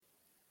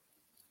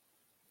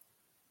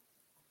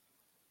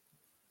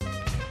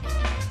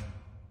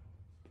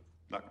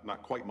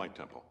not quite my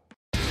tempo.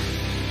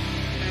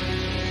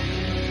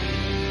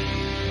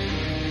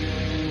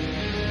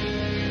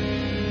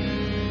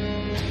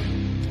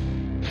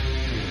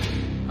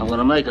 I'm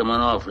gonna make him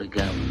an offer,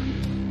 Captain.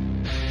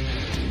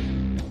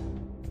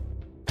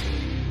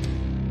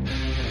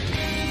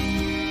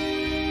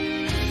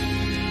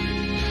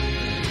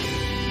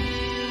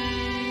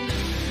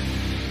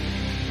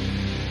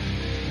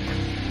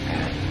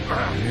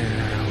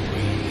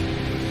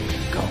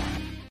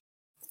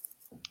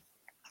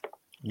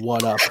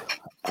 What up,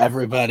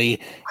 everybody?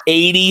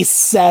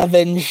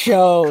 87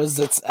 shows.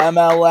 It's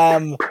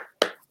MLM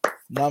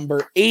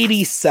number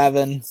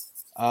 87.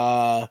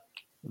 The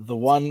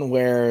one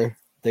where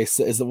they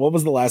say what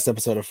was the last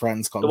episode of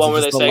Friends called? The one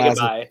where they say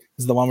goodbye.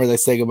 Is the one where they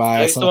say goodbye? I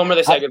think it's the one where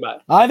they say goodbye.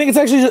 I think it's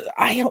actually just,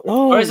 I don't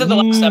know. Or is it the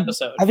last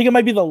episode? I think it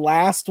might be the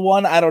last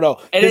one. I don't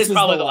know. It is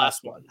probably the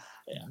last one.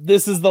 Yeah.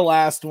 This is the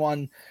last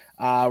one.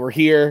 We're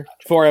here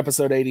for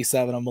episode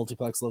 87 of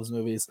Multiplex Loves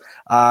Movies.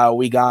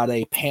 We got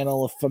a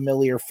panel of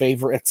familiar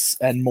favorites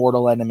and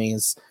mortal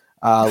enemies.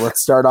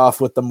 Let's start off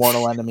with the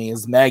mortal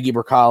enemies. Maggie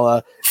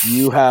Bracala,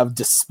 you have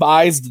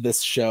despised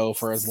this show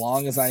for as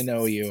long as I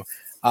know you.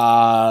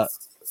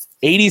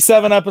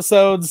 87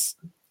 episodes.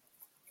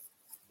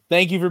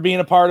 Thank you for being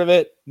a part of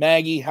it.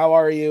 Maggie, how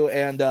are you?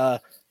 And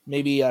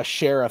maybe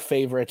share a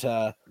favorite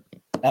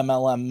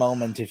MLM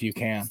moment if you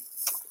can.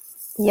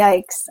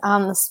 Yikes,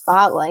 on the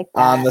spot like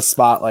that. On the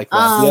spot like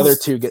that. The other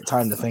two get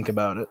time to think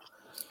about it.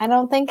 I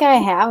don't think I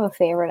have a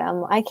favorite.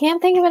 I can't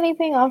think of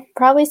anything.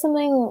 Probably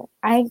something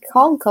I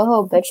called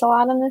Coho bitch a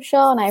lot on the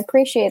show, and I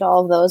appreciate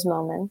all of those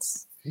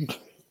moments.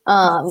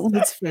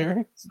 That's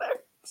fair.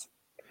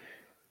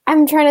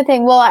 I'm trying to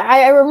think. Well,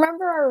 I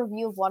remember our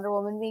review of Wonder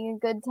Woman being a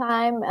good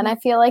time, and I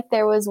feel like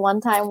there was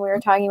one time we were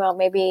talking about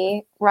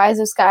maybe Rise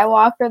of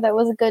Skywalker that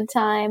was a good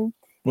time.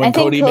 When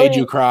Cody made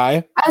you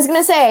cry? I was going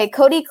to say,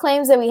 Cody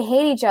claims that we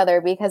hate each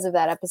other because of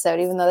that episode,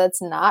 even though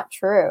that's not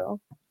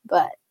true.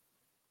 But,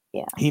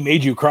 yeah. He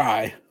made you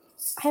cry.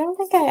 I don't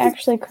think I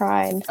actually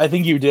cried. I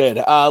think you did.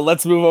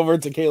 Let's move over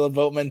to Caleb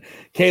Boatman.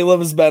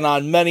 Caleb's been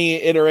on many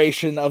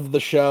iteration of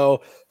the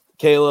show.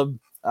 Caleb,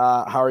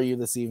 how are you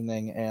this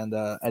evening? And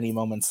any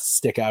moments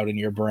stick out in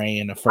your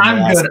brain from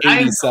the last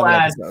 87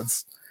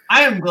 episodes?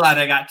 I am glad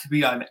I got to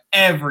be on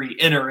every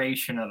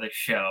iteration of the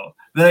show.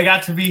 That I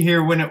got to be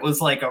here when it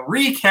was like a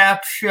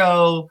recap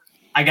show.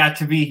 I got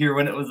to be here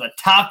when it was a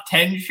top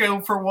 10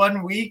 show for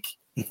 1 week.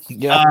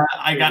 Yeah,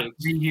 I got to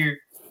be here.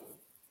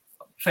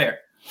 Fair.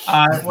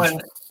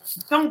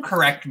 Don't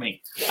correct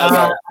me.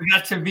 I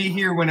got to be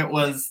here when it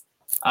was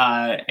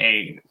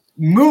a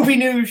movie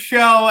news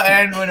show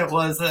and when it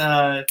was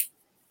a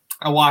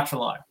watch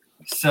along.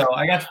 So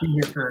I got to be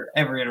here for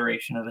every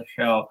iteration of the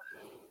show.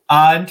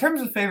 In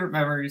terms of favorite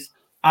memories,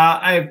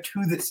 I have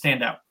two that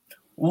stand out.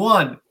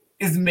 One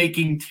is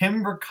making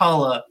Tim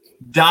Bracala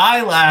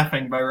die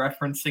laughing by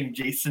referencing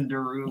Jason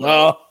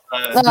Derulo.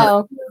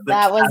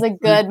 That was a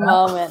good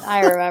moment.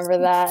 I remember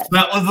that.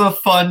 That was a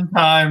fun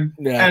time.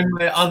 Yeah. And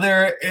the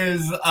other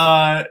is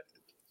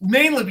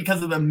mainly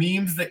because of the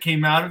memes that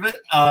came out of it.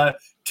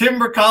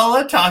 Tim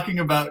Bracala talking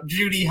about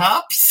Judy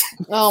Hopps.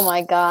 Oh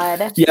my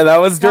god! Yeah,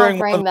 that was during.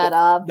 Bring that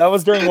up. That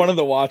was during one of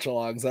the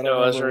watch-alongs. I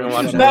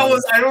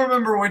don't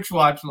remember which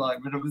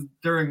watch-along, but it was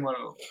during one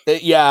of them.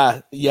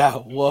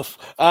 Yeah. Woof.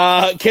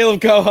 Caleb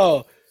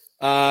Coho,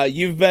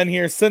 you've been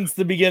here since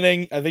the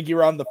beginning. I think you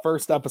were on the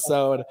first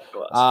episode,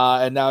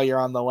 and now you're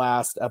on the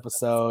last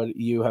episode.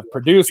 You have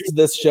produced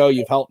this show.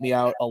 You've helped me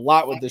out a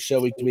lot with this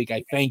show week to week.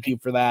 I thank you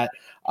for that.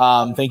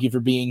 Thank you for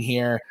being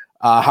here.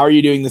 How are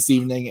you doing this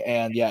evening?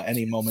 And yeah,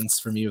 any moments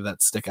from you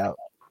that stick out?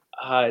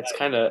 It's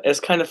kind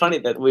of funny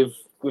that we've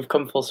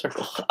come full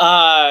circle.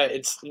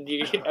 It's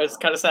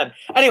kind of sad.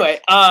 Anyway,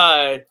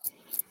 a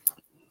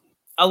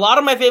lot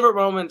of my favorite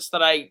moments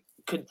that I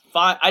could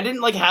find, I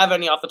didn't have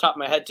any off the top of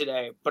my head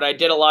today, but I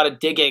did a lot of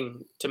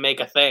digging to make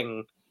a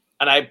thing,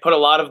 and I put a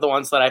lot of the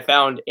ones that I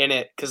found in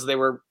it because they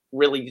were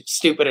really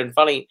stupid and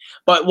funny.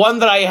 But one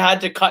that I had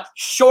to cut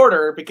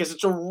shorter because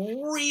it's a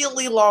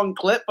really long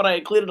clip, but I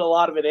included a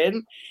lot of it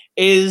in,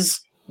 is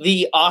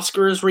the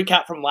Oscars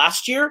recap from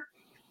last year,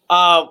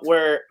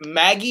 where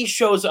Maggie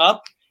shows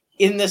up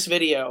in this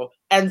video,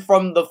 and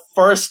from the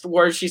first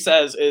word she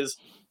says is,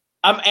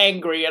 "I'm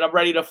angry and I'm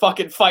ready to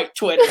fucking fight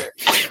Twitter."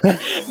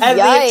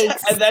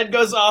 and then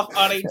goes off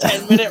on a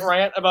 10-minute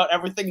rant about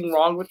everything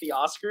wrong with the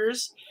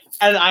Oscars.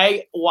 And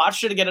I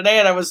watched it again today,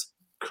 and I was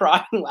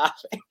crying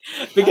laughing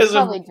because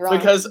of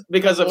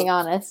being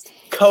honest.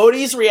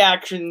 Cody's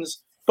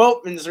reactions,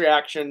 Boatman's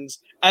reactions,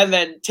 and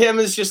then Tim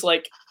is just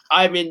like,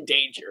 "I'm in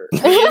danger."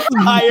 The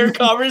entire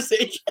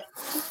conversation.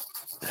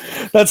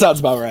 That sounds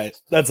about right.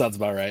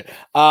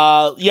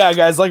 Yeah,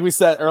 guys, like we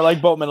said, or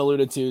like Boatman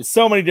alluded to,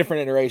 so many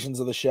different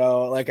iterations of the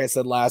show. Like I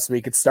said last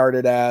week, it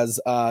started as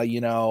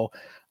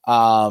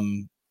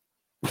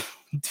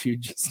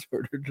dude just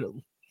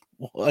ordered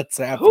what's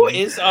happening. Who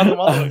is on the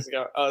Multiplex?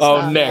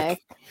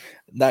 Nick.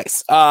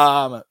 Nice.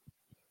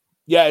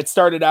 It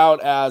started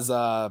out as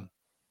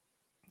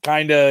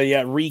kind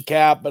of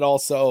recap, but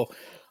also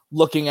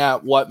looking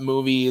at what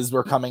movies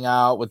were coming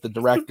out with the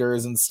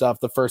directors and stuff.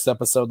 The first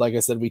episode, like I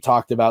said, we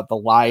talked about The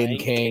Lion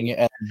King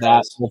and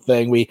that whole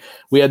thing. We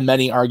had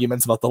many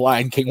arguments about The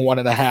Lion King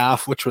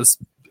 1.5, which was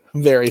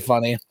very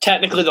funny.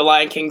 Technically, The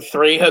Lion King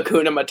 3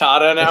 Hakuna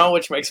Matata now,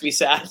 which makes me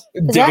sad.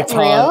 Is that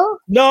real?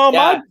 No,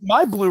 Yeah.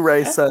 my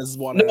Blu-ray says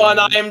 1. No, on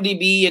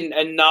IMDb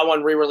and not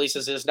one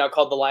re-releases is now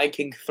called The Lion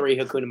King 3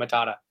 Hakuna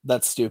Matata.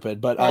 That's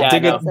stupid, but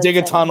Yeah, dig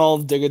a tunnel.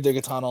 Dig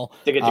a tunnel.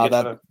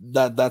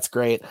 That's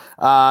great.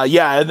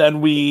 And then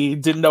we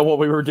didn't know what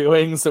we were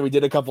doing, so we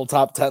did a couple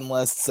top 10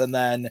 lists, and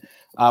then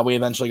we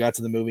eventually got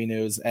to the movie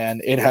news,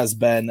 and it has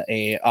been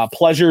a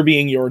pleasure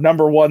being your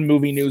number one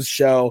movie news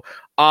show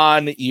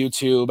on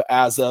YouTube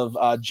as of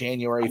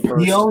January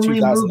 1st, the only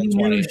 2020.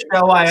 movie news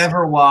show I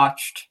ever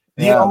watched.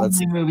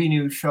 Movie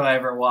news show I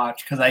ever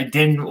watched, because I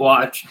didn't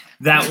watch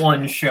that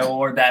one show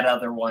or that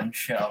other one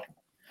show.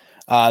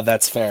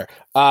 That's fair.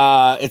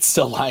 It's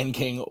still Lion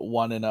King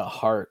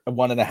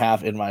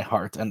 1.5 in my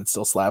heart, and it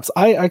still slaps.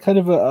 I kind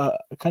of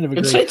agree.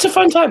 It's a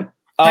fun time.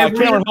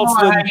 Cameron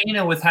Holston,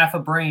 hyena with half a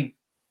brain.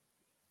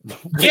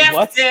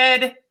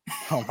 Gifted.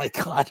 Oh my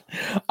god.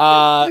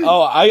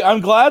 I'm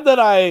glad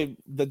that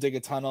the Dig a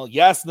Tunnel.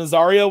 Yes,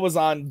 Nazario was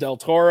on Del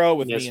Toro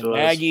with me and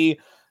Maggie.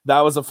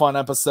 That was a fun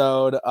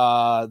episode.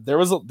 There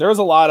was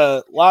a lot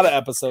of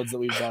episodes that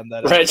we've done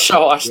that. Red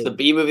Shaw watched the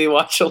B movie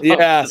watch along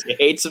because he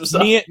hates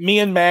himself. Me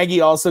and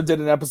Maggie also did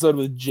an episode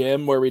with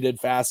Jim where we did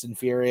Fast and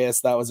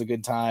Furious. That was a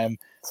good time.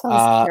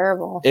 Sounds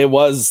terrible. It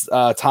was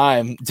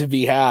time to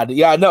be had.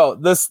 Yeah, no,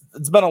 it's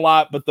been a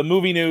lot, but the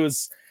movie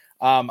news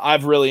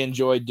I've really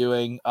enjoyed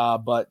doing.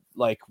 But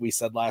like we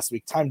said last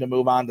week, time to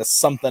move on to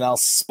something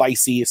else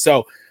spicy.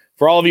 So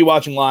for all of you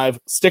watching live,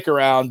 stick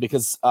around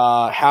because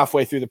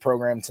halfway through the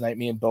program tonight,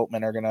 me and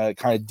Boatman are going to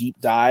kind of deep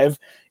dive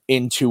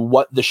into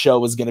what the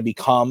show is going to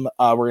become.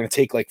 We're going to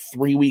take like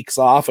 3 weeks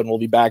off, and we'll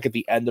be back at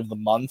the end of the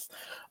month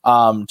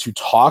to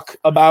talk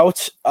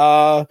about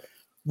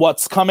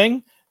what's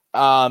coming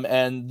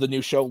and the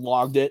new show,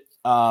 Logged It.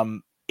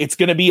 It's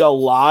going to be a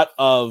lot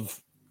of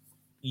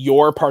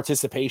your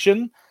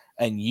participation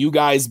and you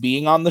guys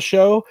being on the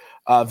show,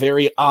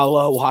 very a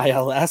la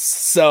YLS.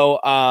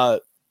 So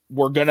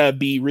we're going to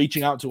be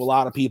reaching out to a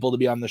lot of people to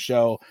be on the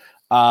show.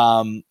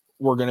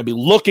 We're going to be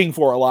looking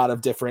for a lot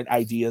of different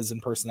ideas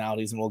and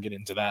personalities, and we'll get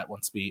into that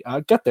once we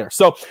get there.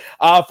 So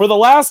for the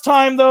last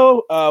time,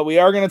 though, we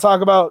are going to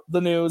talk about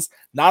the news.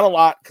 Not a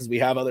lot because we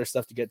have other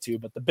stuff to get to,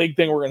 but the big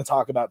thing we're going to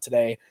talk about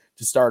today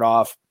to start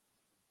off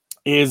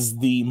is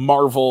the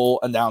Marvel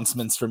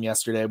announcements from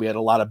yesterday. We had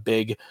a lot of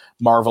big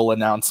Marvel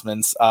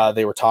announcements.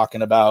 They were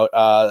talking about,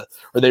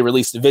 or they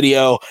released a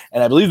video,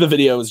 and I believe the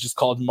video is just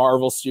called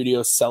Marvel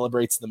Studios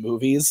Celebrates the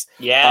Movies.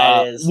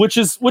 Yeah, it is. Which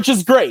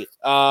is great.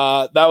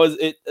 That was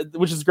it,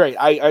 which is great.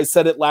 I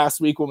said it last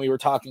week when we were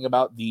talking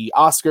about the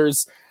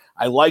Oscars.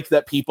 I like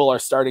that people are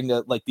starting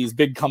to, like, these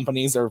big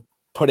companies are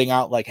putting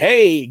out like,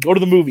 hey, go to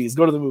the movies.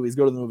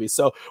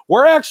 So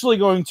we're actually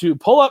going to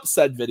pull up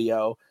said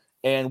video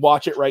and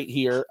watch it right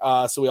here,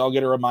 so we all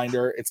get a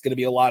reminder. It's going to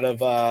be a lot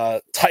of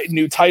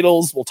new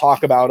titles. We'll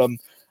talk about them,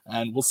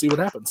 and we'll see what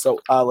happens.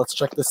 So let's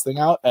check this thing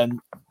out, and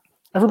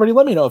everybody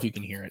let me know if you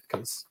can hear it,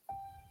 because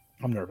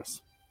I'm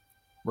nervous.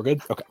 We're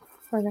good? Okay.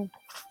 We're good.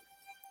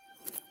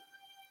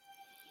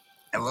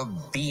 I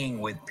love being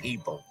with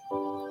people.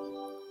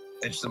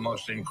 It's the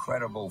most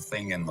incredible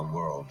thing in the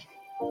world.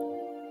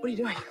 What are you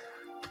doing?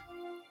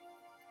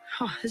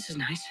 Oh, this is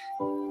nice.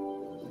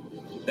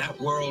 That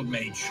world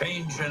may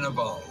change and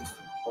evolve,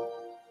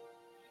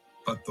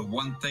 but the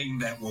one thing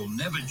that will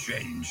never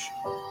change,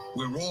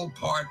 we're all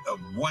part of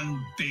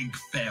one big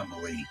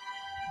family.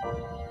 We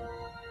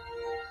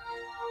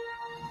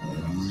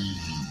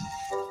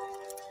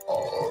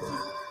are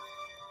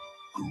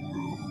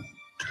Groot.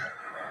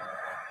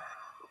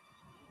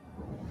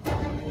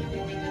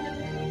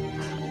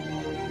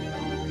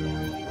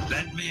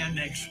 That man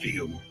next to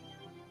you,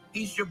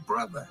 he's your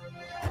brother.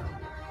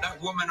 That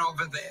woman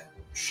over there,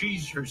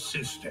 she's your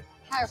sister.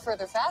 Higher,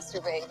 further, faster,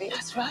 baby.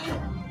 That's right.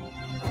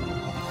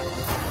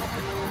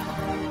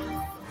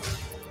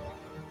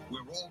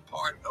 We're all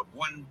part of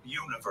one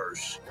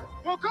universe.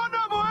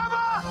 Wakanda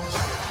forever!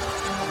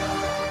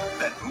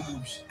 That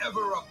moves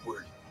ever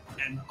upward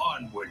and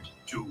onward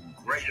to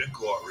greater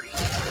glory.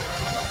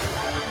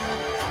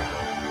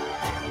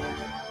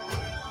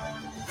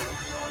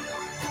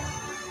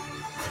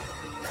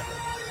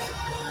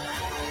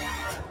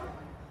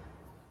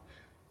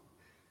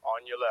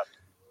 On your left.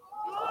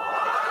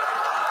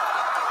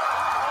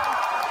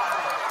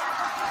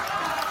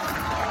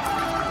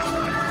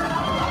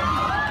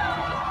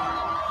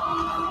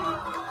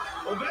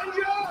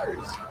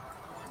 Avengers!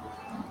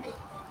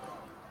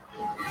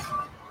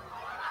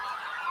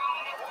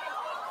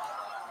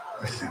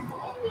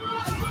 Assemble.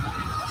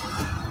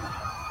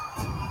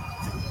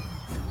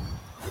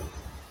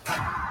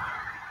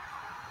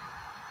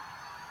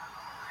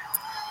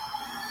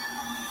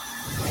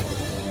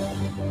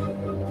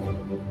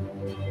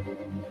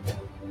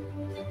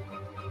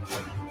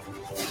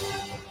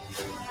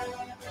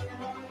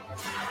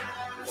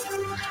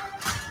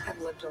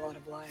 lived a lot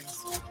of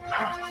lives.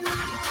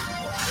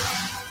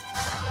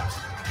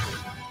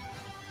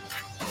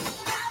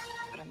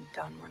 But I'm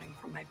done running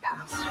from my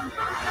past.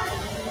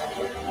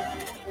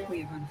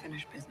 We have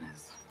unfinished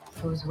business.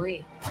 Who's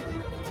we?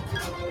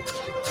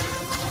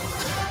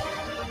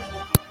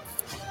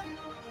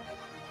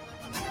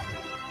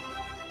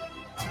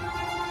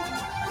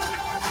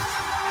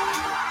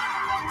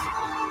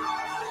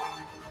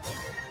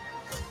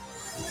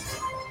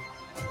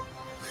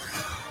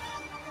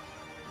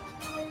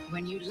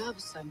 When you love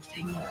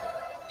something,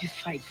 you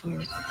fight for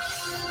it.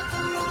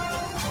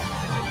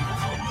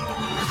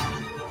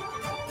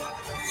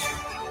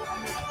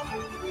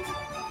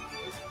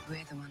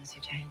 We're the ones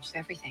who changed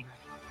everything.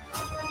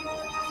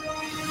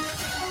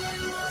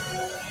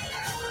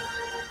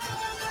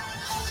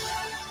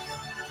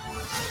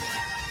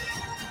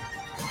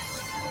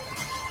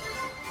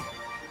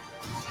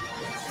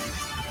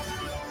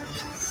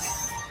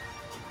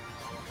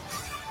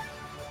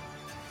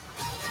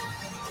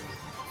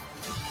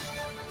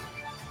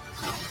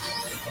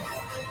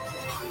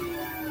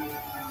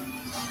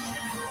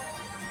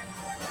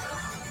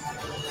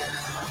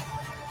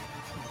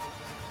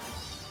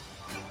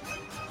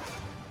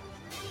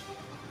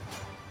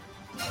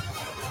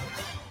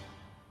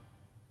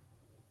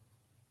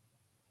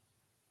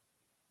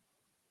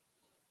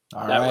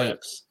 All That right.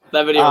 rips.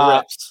 That video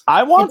rips.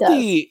 I want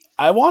It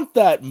does.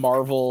 that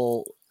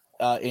Marvel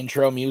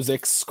intro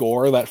music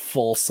score, that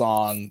full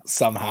song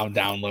somehow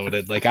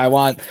downloaded. Like I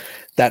want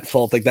that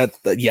full thing.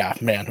 Yeah,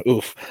 man.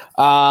 Oof.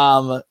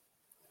 So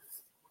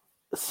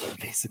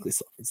basically,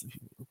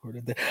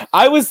 recorded there.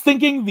 I was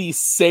thinking the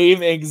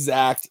same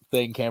exact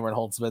thing, Cameron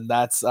Holtzman.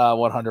 That's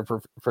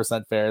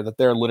 100% fair. That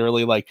they're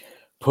literally like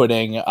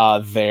putting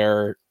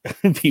their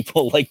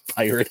people like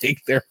pirating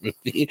their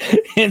movie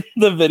in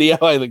the video.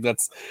 I think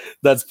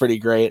that's pretty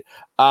great.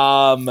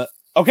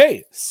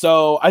 Okay,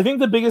 so I think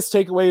the biggest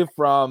takeaway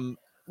from,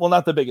 well,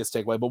 not the biggest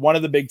takeaway, but one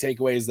of the big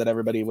takeaways that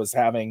everybody was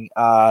having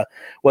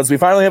was we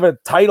finally have a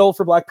title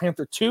for Black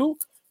Panther 2.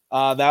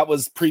 That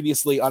was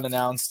previously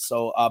unannounced.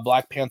 So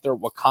Black Panther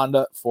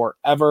Wakanda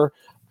Forever.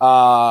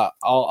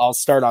 I'll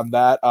start on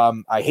that.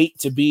 I hate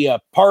to be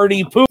a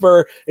party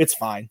pooper. It's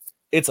fine.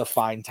 It's a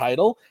fine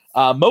title.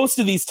 Most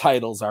of these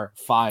titles are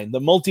fine. The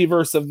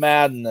Multiverse of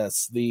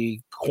Madness, the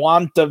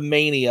Quantum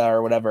Mania,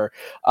 or whatever.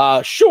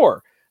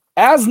 Sure.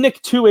 As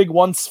Nick Tuig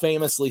once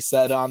famously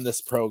said on this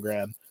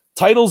program,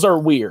 titles are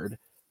weird.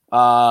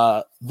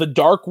 The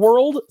Dark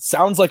World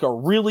sounds like a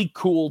really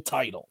cool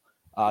title.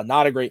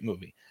 Not a great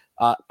movie.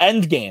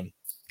 Endgame,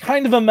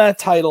 kind of a meh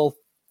title,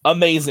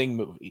 amazing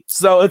movie.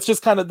 So it's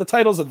just kind of the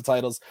titles of the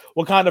titles.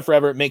 Wakanda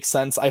Forever, it makes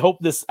sense. I hope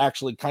this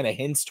actually kind of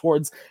hints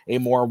towards a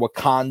more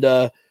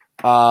Wakanda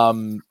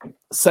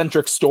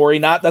centric story.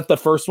 Not that the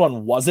first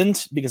one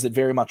wasn't, because it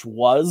very much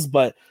was,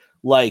 but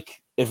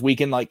like if we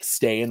can like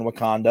stay in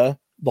Wakanda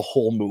the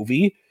whole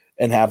movie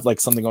and have like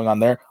something going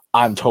on there,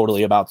 I'm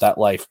totally about that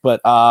life.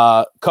 But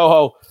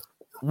Coho,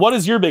 what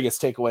is your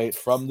biggest takeaway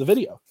from the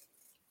video?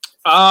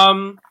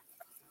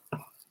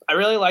 I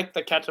really like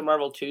the Captain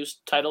Marvel 2's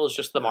title is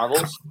just the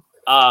Marvels.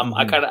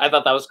 I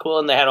thought that was cool,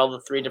 and they had all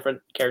the 3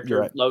 different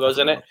character logos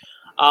in it.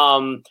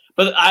 But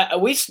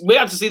we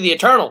got to see the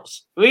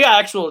Eternals. We got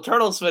actual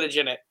Eternals footage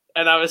in it,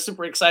 and I was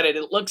super excited.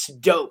 It looks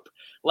dope.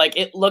 Like,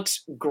 it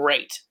looks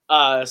great.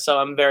 So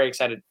I'm very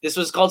excited. This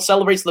was called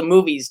Celebrates the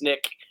Movies,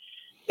 Nick.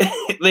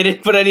 They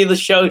didn't put any of the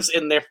shows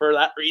in there for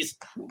that reason.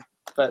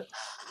 But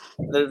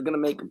they're going to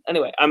make them.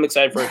 Anyway, I'm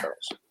excited for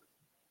Eternals.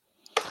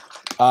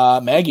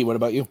 Maggie, what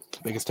about you?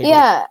 Biggest takeaway?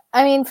 Yeah,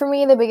 I mean, for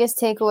me, the biggest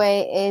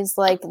takeaway is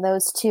like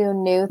those 2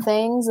 new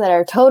things that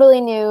are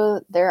totally new.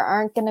 There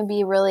aren't going to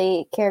be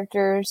really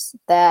characters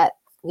that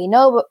we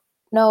know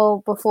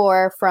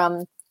before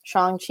from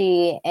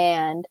Shang-Chi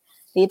and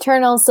the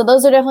Eternals. So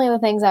those are definitely the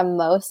things I'm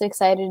most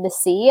excited to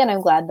see. And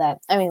I'm glad that,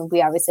 I mean,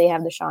 we obviously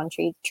have the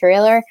Shang-Chi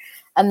trailer.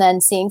 And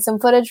then seeing some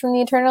footage from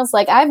the Eternals,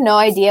 like I have no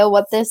idea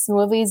what this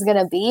movie is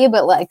gonna be,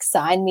 but like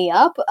sign me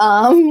up.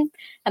 And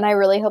I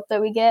really hope that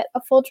we get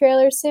a full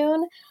trailer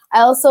soon.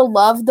 I also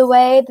love the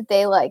way that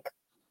they like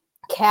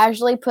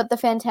casually put the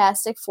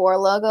Fantastic Four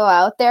logo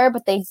out there,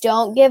 but they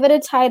don't give it a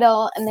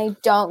title and they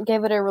don't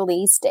give it a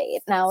release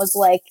date. And I was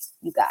like,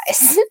 you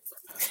guys,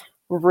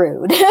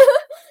 rude.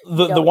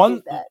 The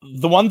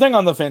one thing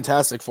on the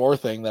Fantastic Four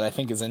thing that I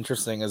think is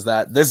interesting is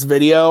that this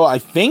video, I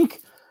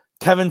think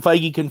Kevin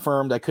Feige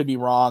confirmed, I could be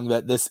wrong,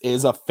 that this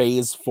is a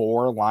Phase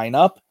 4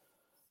 lineup.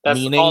 That's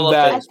meaning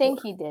that I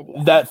think he did.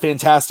 Yeah. That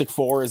Fantastic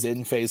Four is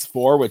in Phase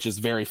 4, which is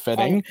very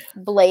fitting.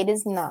 And Blade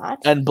is not.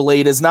 And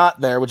Blade is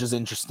not there, which is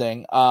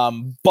interesting.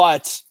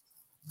 But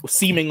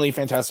seemingly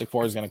Fantastic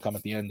Four is going to come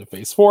at the end of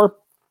Phase 4.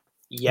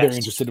 Yes. Very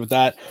interested with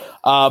that.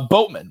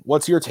 Boatman,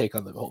 what's your take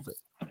on the whole thing?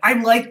 I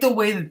like the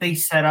way that they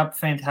set up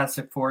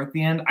Fantastic Four at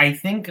the end. I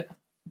think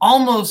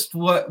almost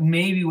what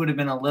maybe would have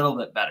been a little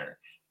bit better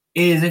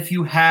is if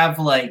you have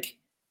like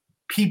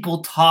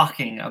people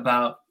talking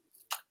about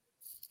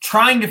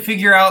trying to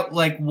figure out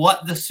like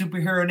what the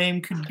superhero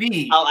name could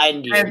be. I'll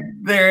end you.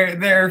 And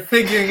they're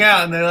figuring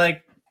out and they're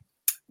like,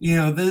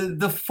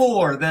 the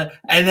four,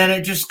 and then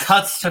it just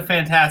cuts to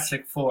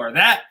Fantastic Four.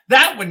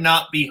 That would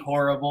not be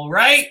horrible,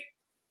 right?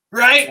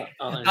 Right?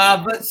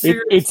 But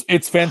seriously,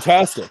 it's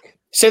fantastic.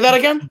 Say that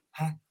again?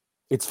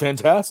 It's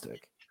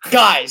fantastic.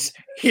 Guys,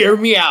 hear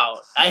me out.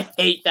 I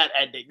hate that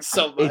ending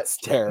so much. It's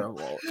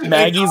terrible.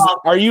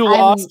 Are you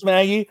lost,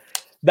 Maggie?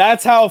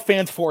 That's how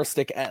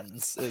Fantastic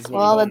ends.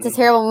 Well, that's a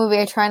terrible movie.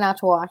 I try not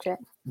to watch it.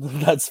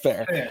 That's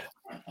fair.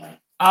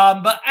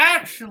 But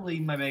actually,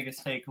 my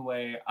biggest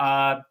takeaway,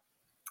 I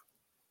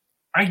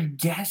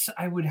guess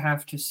I would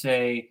have to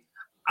say,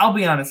 I'll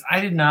be honest,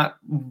 I did not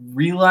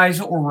realize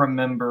or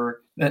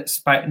remember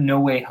that No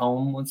Way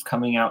Home was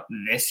coming out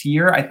this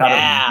year. I thought it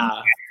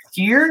was next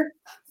year.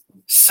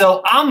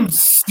 So I'm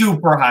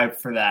super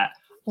hyped for that.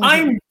 Mm-hmm.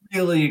 I'm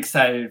really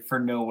excited for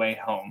No Way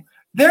Home.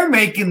 They're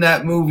making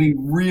that movie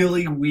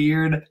really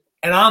weird,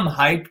 and I'm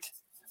hyped.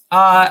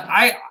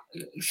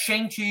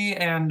 Shang-Chi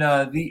and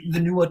the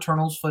new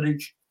Eternals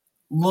footage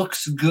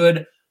looks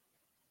good.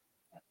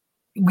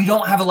 We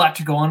don't have a lot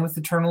to go on with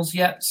Eternals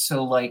yet,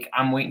 so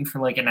I'm waiting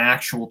for an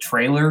actual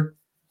trailer.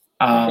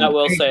 I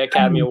will say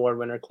Academy Award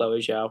winner Chloe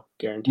Zhao,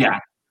 guaranteed. Yeah.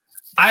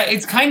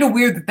 It's kind of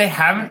weird that they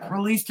haven't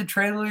released a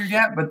trailer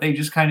yet, but they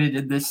just kind of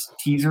did this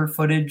teaser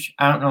footage.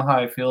 I don't know how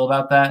I feel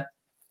about that.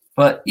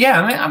 But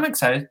yeah, I'm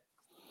excited.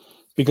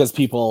 Because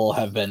people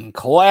have been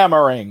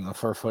clamoring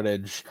for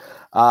footage.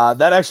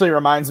 That actually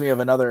reminds me of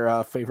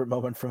another favorite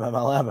moment from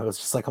MLM. It was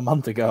just a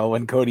month ago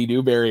when Cody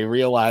Newberry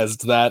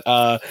realized that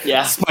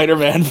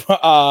Spider-Man,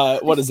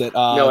 what is it?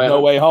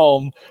 No Way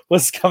Home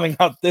was coming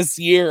out this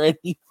year, and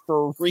he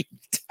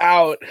freaked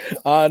out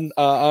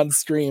on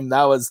stream.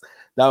 That was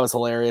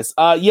hilarious.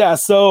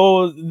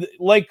 So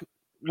like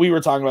we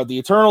were talking about, the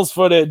Eternals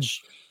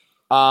footage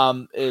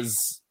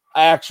is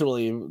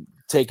actually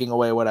taking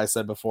away what I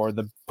said before,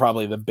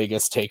 probably the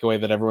biggest takeaway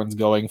that everyone's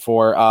going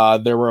for.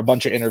 There were a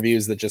bunch of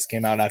interviews that just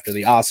came out after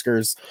the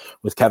Oscars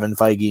with Kevin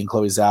Feige and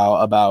Chloe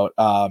Zhao about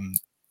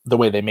the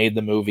way they made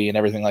the movie and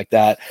everything like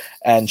that.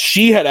 And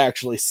she had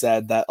actually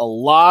said that a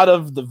lot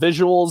of the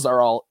visuals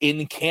are all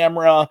in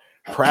camera,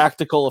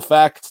 practical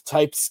effect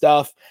type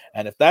stuff.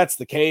 And if that's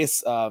the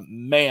case,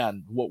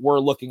 man, what we're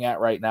looking at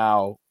right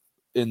now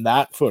in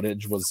that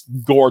footage was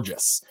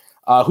gorgeous.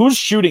 Who's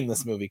shooting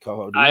this movie,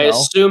 Coho? I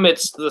assume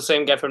it's the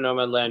same guy from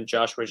Nomadland,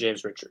 Joshua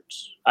James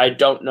Richards. I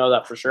don't know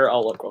that for sure.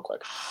 I'll look real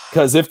quick.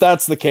 Because if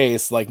that's the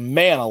case,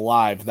 man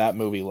alive, that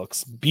movie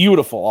looks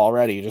beautiful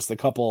already. Just a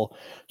couple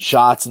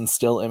shots and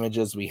still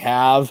images we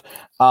have.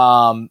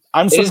 I'm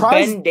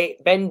surprised.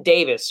 Ben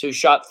Davis, who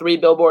shot 3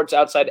 billboards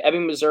outside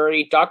Ebbing,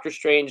 Missouri, Doctor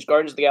Strange,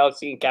 Guardians of the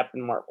Galaxy, and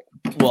Captain Marvel.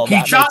 Well,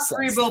 he shot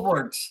 3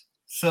 billboards.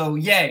 So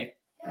yay.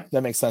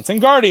 That makes sense.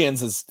 And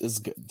Guardians is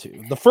good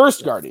too. The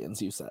first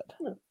Guardians, you said.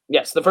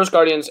 Yes, the first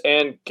Guardians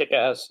and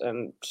Kick-Ass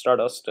and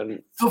Stardust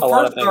and the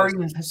first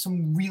Guardians has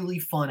some really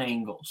fun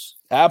angles.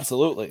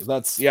 Absolutely,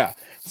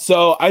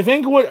 So I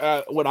think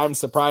what I'm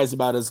surprised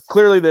about is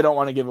clearly they don't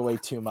want to give away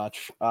too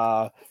much,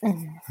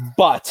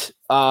 but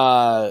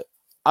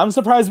I'm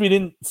surprised we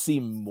didn't see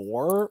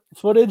more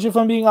footage. If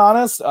I'm being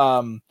honest,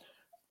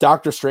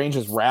 Doctor Strange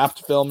has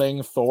wrapped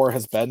filming, Thor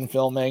has been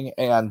filming,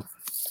 and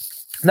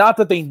not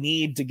that they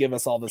need to give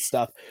us all this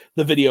stuff.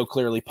 The video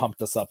clearly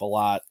pumped us up a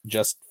lot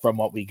just from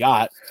what we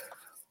got.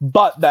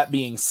 But that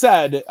being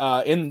said,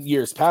 in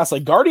years past,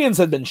 Guardians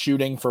had been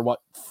shooting for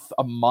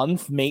a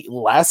month,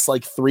 less,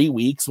 3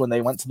 weeks when they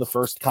went to the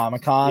first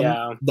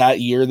Comic-Con that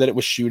year that it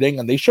was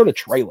shooting, and they showed a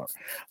trailer.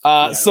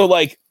 So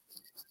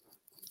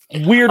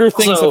weirder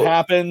things have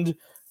happened.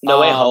 No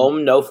Way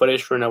Home, no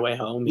footage for No Way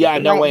Home. Yeah,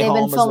 No Way Home.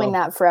 They've been filming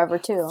that forever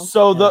too.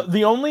 So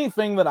the only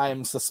thing that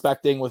I'm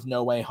suspecting with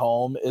No Way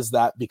Home is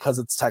that because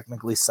it's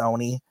technically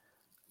Sony,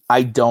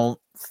 I don't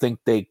think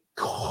they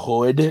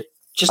could.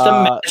 Just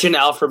imagine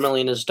Alfred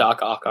Molina's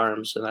Doc Ock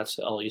arms, and that's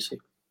all you see.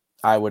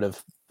 I would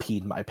have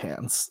peed my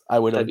pants. I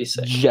would have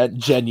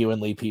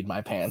genuinely peed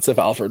my pants if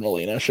Alfred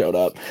Molina showed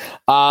up.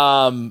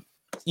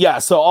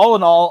 So all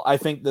in all, I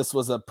think this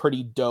was a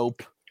pretty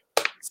dope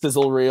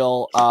sizzle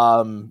reel.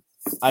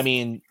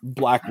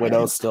 Black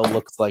Widow still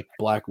looks like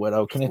Black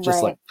Widow. Can it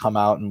just come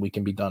out and we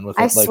can be done with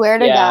it? I swear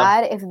to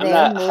God, if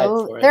they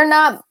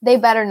move, they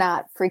better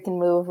not freaking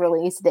move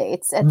release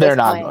dates. They're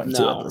not going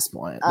to at this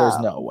point. There's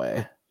no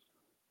way.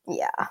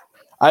 Yeah.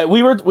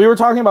 We were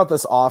talking about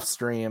this off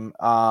stream,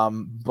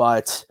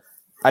 but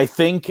I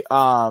think it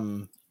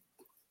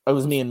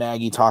was me and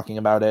Maggie talking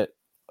about it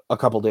a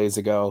couple days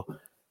ago.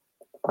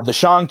 The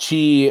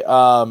Shang-Chi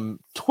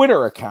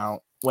Twitter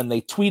account, when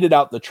they tweeted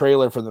out the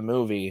trailer for the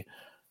movie,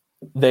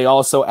 they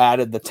also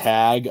added the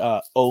tag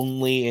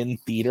only in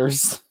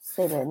theaters,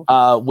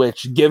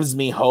 which gives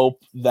me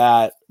hope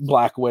that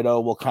Black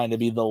Widow will kind of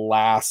be the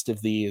last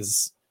of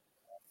these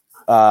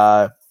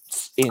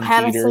in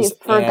theaters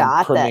forgot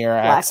and premiere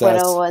that access. Black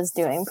Widow was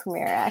doing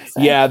premiere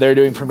access. Yeah, they're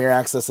doing premiere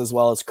access as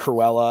well as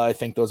Cruella. I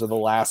think those are the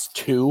last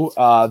 2.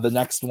 The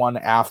next one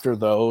after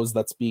those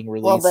that's being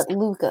released. Well, but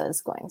Luca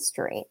is going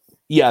straight.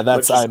 Yeah,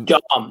 that's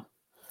dumb.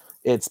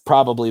 It's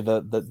probably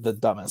the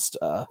dumbest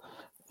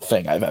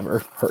thing I've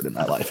ever heard in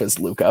my life is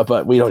Luca,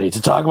 but we don't need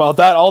to talk about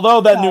that.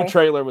 Although that new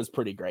trailer was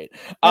pretty great.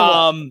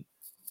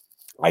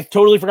 I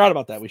totally forgot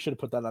about that. We should have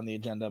put that on the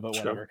agenda, but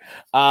whatever.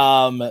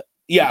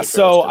 Yeah,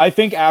 so I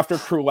think after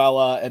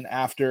Cruella and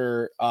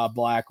after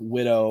Black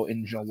Widow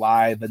in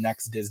July, the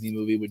next Disney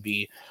movie would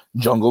be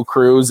Jungle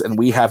Cruise, and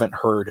we haven't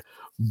heard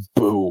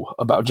boo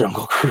about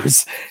Jungle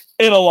Cruise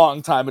in a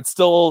long time. It's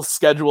still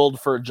scheduled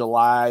for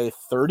July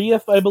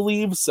 30th, I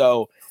believe,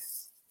 so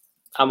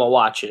I'm gonna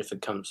watch it if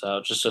it comes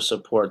out, just to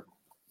support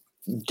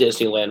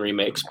Disneyland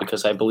remakes,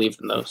 because I believe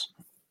in those.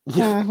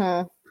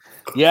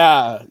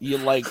 Yeah, you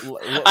like...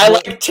 I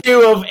like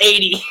 2 of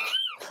 80.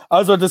 I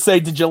was about to say,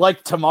 did you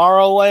like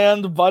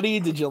Tomorrowland, buddy?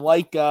 Did you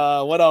like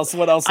what else?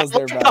 What else has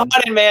there been? The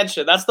Haunted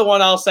Mansion. That's the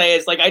one I'll say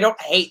is like I don't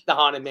hate the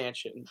Haunted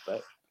Mansion,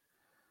 but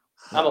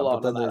I'm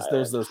alone. But then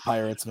there's those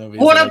Pirates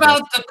movies. What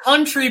about the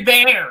Country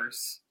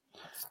Bears?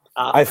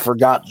 I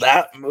forgot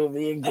that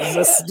movie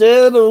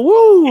existed.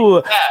 Woo!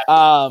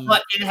 Yeah,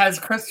 but it has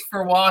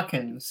Christopher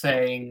Walken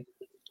saying,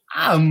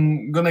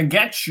 "I'm gonna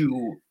get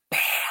you."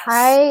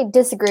 I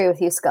disagree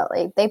with you,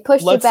 Scully. They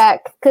pushed it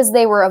back because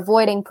they were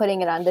avoiding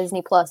putting it on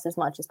Disney Plus as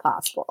much as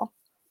possible.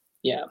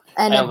 Yeah.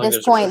 And at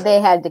this point, they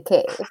had to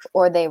cave,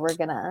 or they were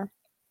gonna.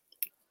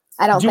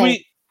 I don't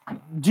think.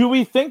 Do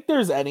we think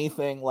there's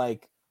anything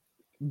like?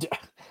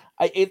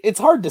 It's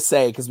hard to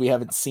say because we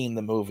haven't seen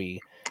the movie,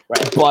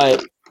 right?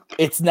 But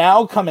it's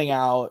now coming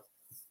out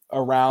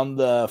around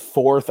the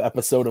 4th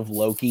episode of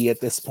Loki at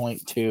this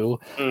point too.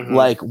 Mm-hmm.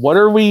 Like, what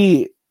are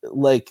we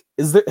like?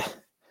 Is there?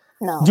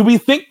 No. Do we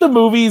think the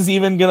movie's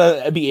even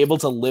gonna be able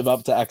to live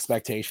up to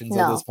expectations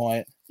at this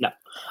point? No.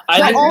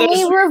 The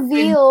only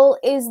reveal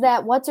is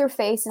that what's her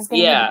face is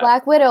going to be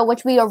Black Widow,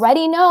 which we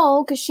already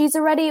know because she's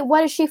already.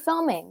 What is she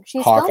filming?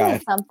 She's filming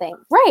something,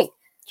 right?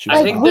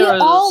 I think we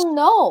all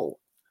know.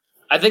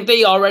 I think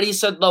they already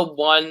said the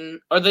one,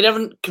 or they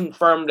haven't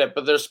confirmed it,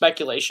 but there's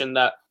speculation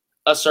that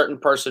a certain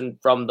person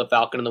from the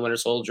Falcon and the Winter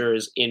Soldier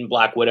is in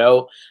Black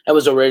Widow and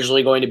was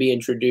originally going to be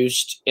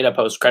introduced in a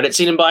post-credit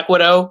scene in Black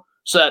Widow.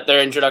 So that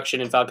their introduction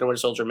in Falcon and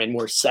Winter Soldier made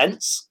more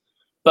sense,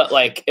 but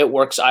like it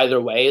works either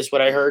way, is what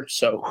I heard.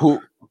 So,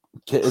 who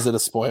is it? A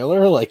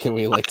spoiler? Like, can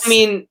we like? I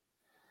mean,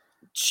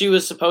 she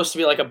was supposed to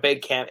be like a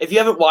big camp. If you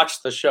haven't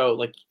watched the show,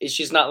 like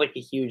she's not like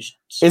a huge.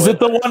 Spoiler. Is it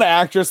the one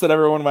actress that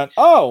everyone went,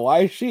 "Oh,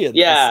 why is she in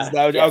this?"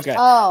 Okay.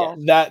 Oh,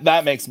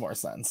 that makes more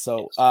sense.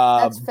 So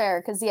that's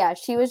fair because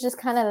she was just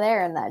kind of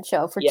there in that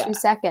show for 2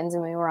 seconds,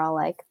 and we were all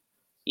like.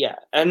 Yeah,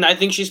 and I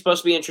think she's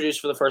supposed to be introduced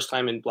for the first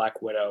time in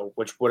Black Widow,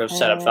 which would have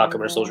set up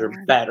Falcon Winter Soldier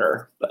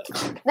better. But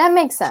that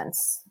makes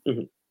sense.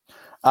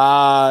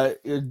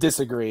 Mm-hmm.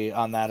 Disagree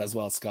on that as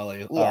well,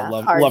 Scully. Yeah,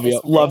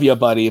 love you,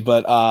 buddy.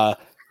 But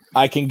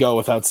I can go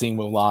without seeing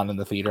Mulan in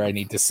the theater. I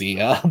need to see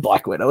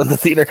Black Widow in the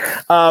theater.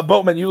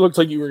 Boatman, you looked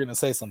like you were going to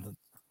say something.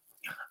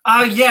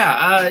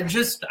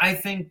 Just I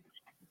think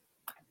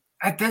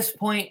at this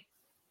point,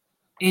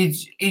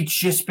 it's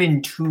just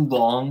been too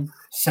long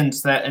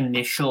since that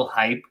initial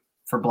hype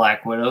for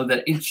Black Widow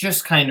that it's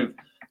just kind of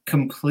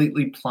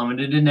completely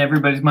plummeted in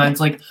everybody's minds.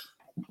 Like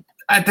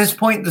at this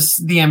point,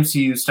 the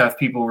MCU stuff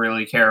people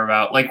really care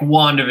about. Like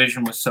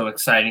WandaVision was so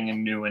exciting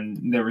and new,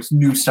 and there was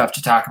new stuff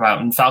to talk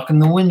about. And Falcon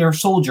the Winter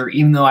Soldier,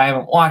 even though I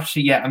haven't watched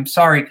it yet, I'm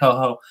sorry,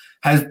 Coho,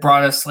 has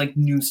brought us like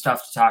new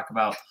stuff to talk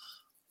about.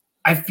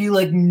 I feel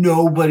like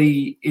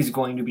nobody is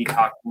going to be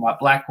talking about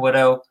Black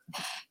Widow,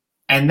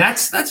 and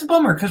that's a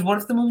bummer because what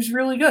if the movie's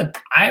really good?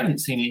 I haven't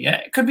seen it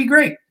yet. It could be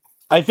great.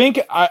 I think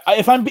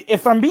if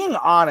I'm being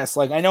honest,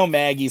 like I know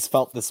Maggie's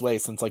felt this way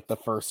since like the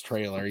first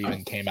trailer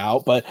even came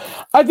out, but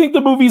I think the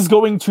movie's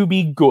going to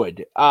be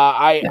good.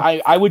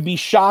 I would be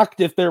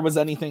shocked if there was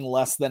anything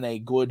less than a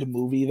good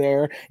movie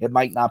there. It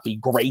might not be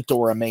great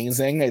or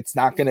amazing. It's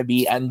not going to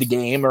be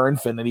Endgame or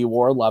Infinity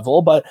War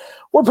level, but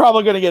we're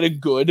probably going to get a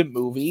good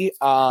movie.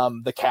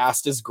 The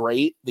cast is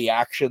great. The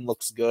action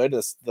looks good.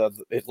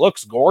 It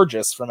looks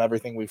gorgeous from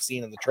everything we've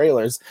seen in the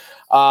trailers.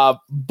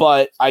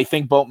 But I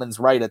think Boatman's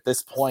right at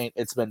this point.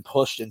 It's been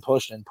pushed and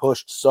pushed and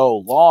pushed so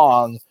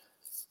long.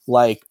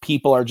 Like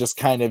people are just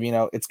kind of,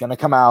 it's going to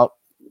come out,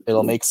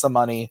 it'll make some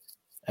money,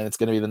 and it's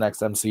going to be the next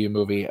MCU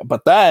movie.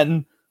 But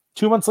then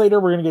 2 months later,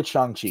 we're going to get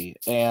Shang-Chi.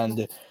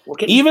 And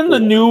even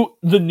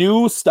the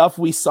new stuff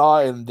we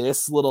saw in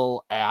this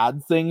little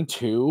ad thing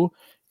too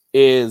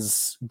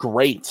is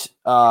great.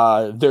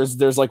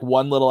 There's like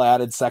one little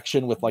added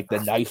section with like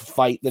the knife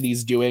fight that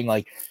he's doing.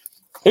 Like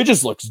it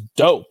just looks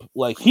dope.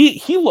 Like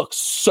he looks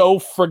so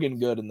friggin'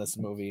 good in this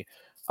movie.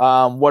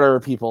 What are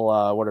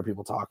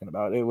people talking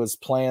about? It was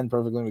planned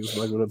perfectly. We just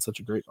like had such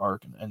a great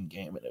arc and end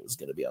game, and it was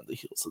going to be on the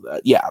heels of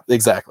that. Yeah,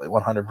 exactly,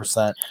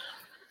 100%.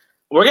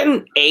 We're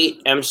getting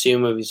 8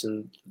 MCU movies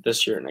in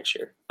this year and next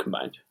year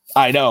combined.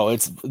 I know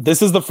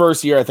this is the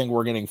first year I think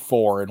we're getting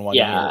 4 in one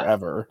year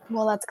ever.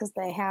 Well, that's because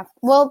they have.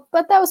 Well,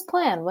 but that was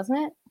planned, wasn't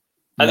it?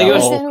 I think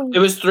it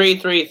was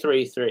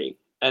 3-3-3-3.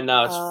 And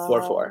now it's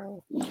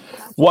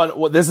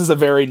 4-4. This is a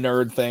very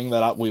nerd thing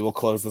that we will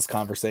close this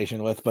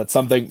conversation with, but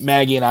something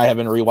Maggie and I have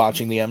been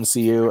rewatching the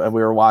MCU, and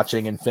we were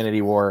watching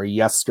Infinity War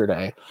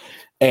yesterday.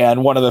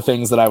 And one of the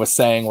things that I was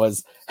saying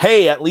was,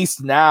 hey, at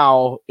least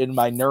now in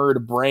my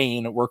nerd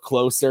brain, we're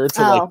closer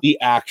to like the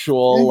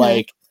actual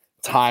like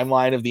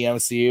timeline of the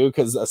MCU.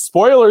 Because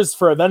spoilers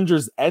for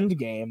Avengers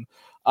Endgame,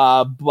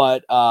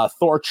 but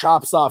Thor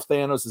chops off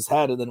Thanos'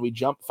 head, and then we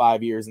jump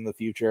 5 years in the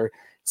future.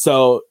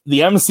 So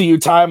the MCU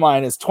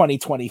timeline is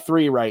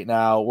 2023 right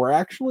now. We're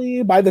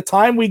actually, by the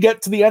time we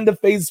get to the end of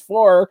Phase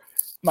 4,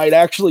 might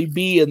actually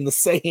be in the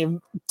same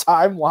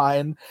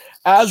timeline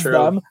as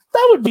them.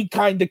 That would be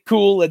kind of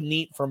cool and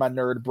neat for my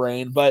nerd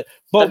brain. But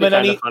Boatman,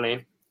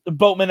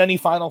 any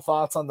final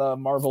thoughts on the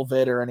Marvel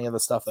vid or any of the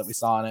stuff that we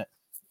saw in it?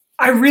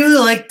 I really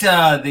liked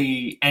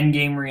the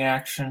Endgame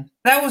reaction.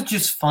 That was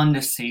just fun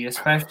to see,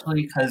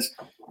 especially because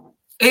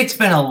it's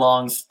been a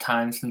long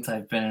time since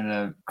I've been in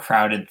a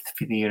crowded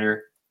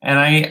theater. And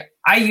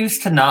I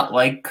used to not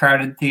like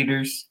crowded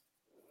theaters.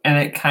 And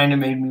it kind of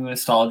made me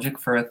nostalgic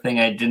for a thing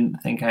I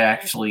didn't think I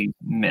actually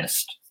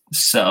missed.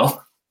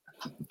 So,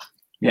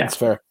 yeah. That's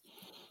fair.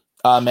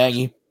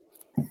 Maggie?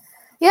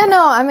 Yeah,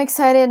 no, I'm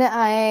excited.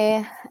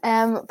 I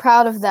am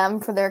proud of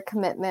them for their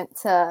commitment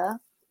to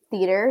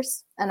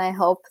theaters. And I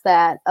hope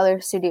that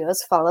other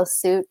studios follow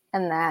suit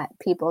and that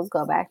people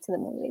go back to the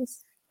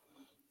movies.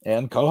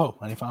 And Coho,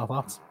 any final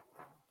thoughts?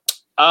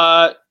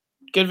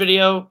 Good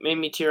video. Made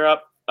me tear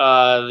up.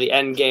 The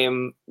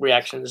Endgame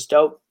reaction is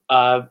dope.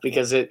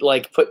 Because it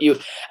like put you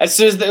as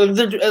soon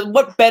as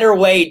what better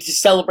way to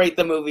celebrate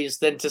the movies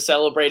than to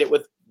celebrate it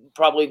with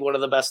probably one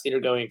of the best theater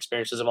going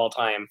experiences of all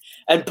time,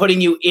 and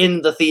putting you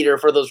in the theater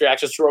for those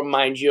reactions to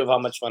remind you of how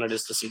much fun it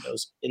is to see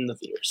those in the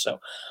theater. So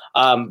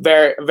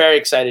very, very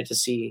excited to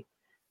see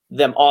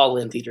them all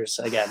in theaters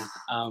again.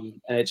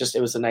 And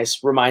it was a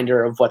nice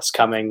reminder of what's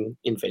coming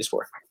in Phase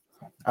 4.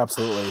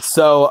 Absolutely.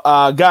 So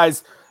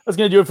guys, that's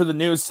going to do it for the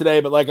news today.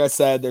 But like I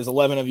said, there's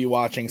 11 of you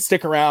watching.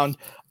 Stick around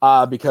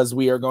because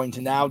we are going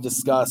to now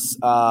discuss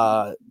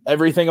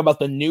everything about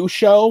the new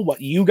show,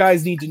 what you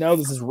guys need to know.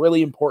 This is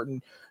really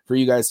important for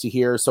you guys to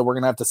hear. So we're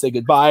going to have to say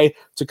goodbye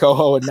to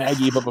Coho and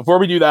Maggie. But before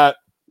we do that,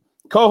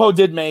 Coho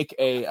did make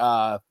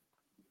a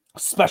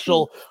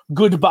special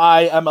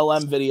goodbye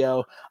MLM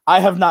video. I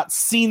have not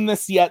seen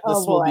this yet.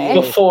 This will be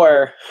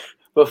before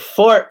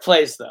it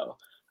plays, though.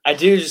 I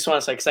do just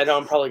want to say, because I know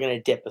I'm probably going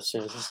to dip as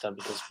soon as it's done,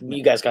 because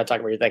you guys got to talk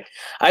about your thing.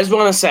 I just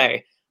want to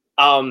say,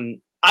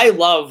 I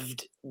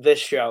loved this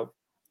show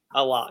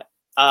a lot.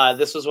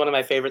 This was one of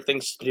my favorite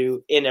things to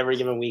do in every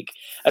given week,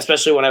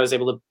 especially when I was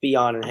able to be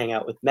on and hang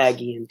out with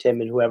Maggie and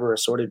Tim and whoever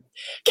assorted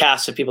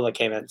cast of people that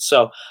came in.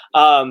 So,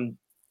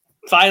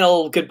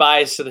 final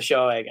goodbyes to the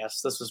show, I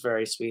guess. This was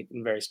very sweet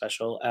and very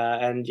special,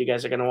 and you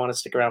guys are going to want to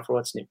stick around for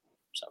what's new.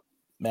 So,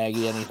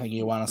 Maggie, anything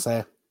you want to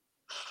say?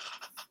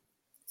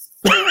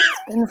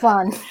 It's been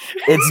fun.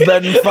 It's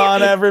been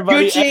fun,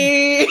 everybody.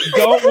 Gucci!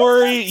 Don't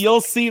worry,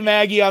 you'll see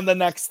Maggie on the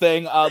next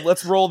thing.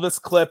 Let's roll this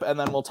clip, and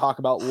then we'll talk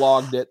about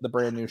Logged It, the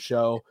brand new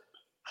show.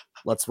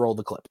 Let's roll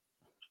the clip.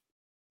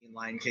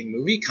 Lion King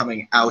movie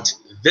coming out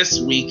this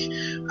week,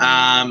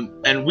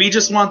 and we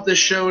just want this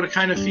show to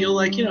kind of feel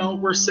like, you know,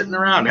 we're sitting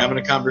around having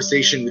a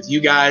conversation with you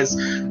guys,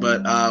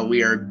 but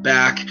we are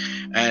back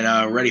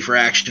and ready for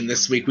action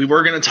this week. We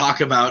were going to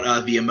talk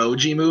about the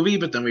Emoji Movie,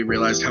 but then we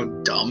realized how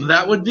dumb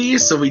that would be,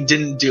 so we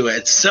didn't do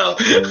it. So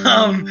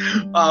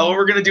what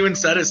we're going to do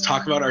instead is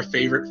talk about our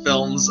favorite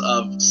films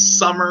of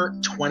summer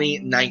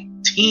 2019.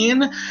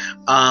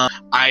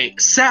 I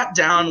sat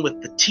down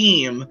with the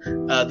team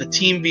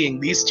being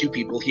these two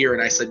people here,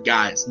 and I said,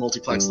 guys,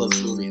 Multiplex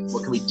loves movies.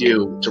 What can we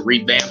do to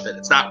revamp it?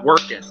 It's not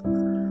working.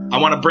 I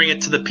want to bring it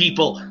to the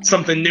people,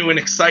 something new and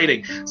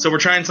exciting. So we're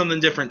trying something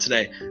different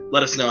today.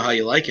 Let us know how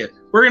you like it.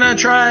 We're going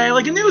to try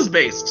like a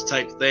news-based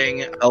type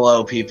thing.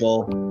 Hello,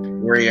 people.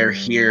 We are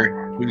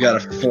here. We've got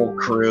a full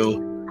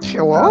crew.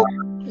 Hello?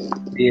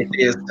 It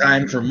is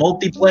time for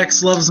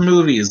Multiplex Loves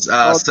Movies. We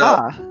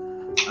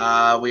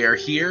are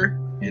here.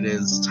 It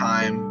is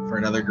time for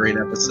another great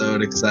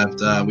episode,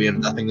 except we have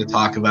nothing to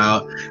talk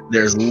about.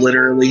 There's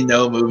literally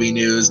no movie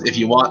news. If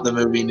you want the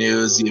movie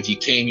news, if you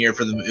came here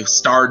for the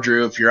Star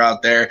Drew, if you're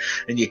out there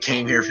and you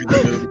came here for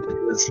the movie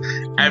news,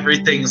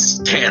 everything's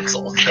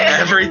canceled.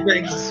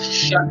 Everything's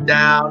shut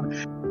down.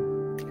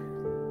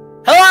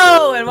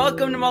 Hello, and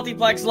welcome to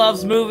Multiplex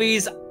Loves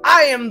Movies.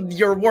 I am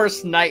your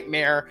worst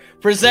nightmare,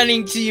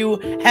 presenting to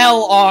you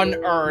Hell on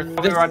Earth.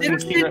 The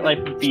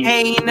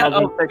pain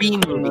of B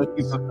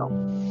movies.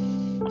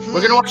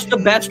 We're gonna watch the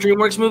best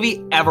DreamWorks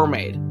movie ever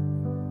made.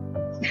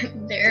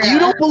 You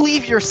don't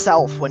believe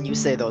yourself when you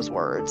say those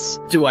words.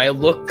 Do I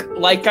look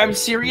like I'm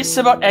serious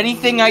about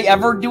anything I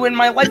ever do in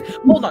my life?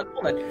 Hold on.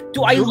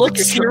 Do I look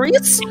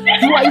serious?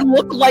 Do I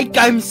look like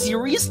I'm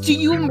serious to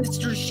you,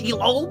 Mr.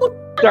 Shelob?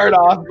 Start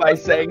off by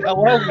saying,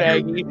 hello,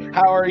 Maggie.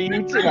 How are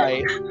you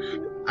tonight?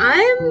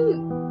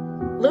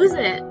 I'm losing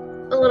it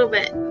a little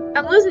bit.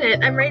 I'm losing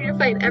it. I'm ready to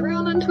fight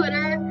everyone on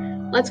Twitter.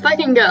 Let's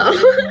fucking go.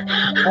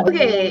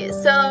 Okay,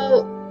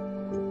 so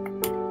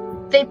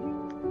they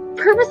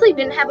purposely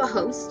didn't have a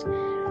host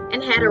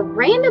and had a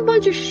random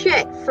bunch of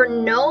shit for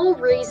no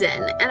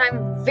reason, and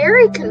I'm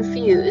very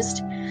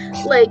confused.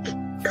 Like,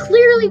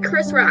 Clearly,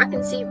 Chris Rock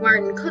and Steve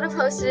Martin could have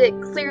hosted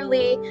it.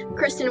 Clearly,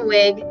 Kristen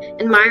Wiig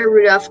and Maya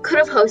Rudolph could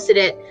have hosted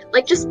it.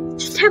 Like, just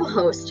have a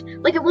host.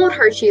 Like, it won't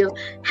hurt you.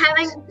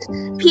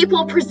 Having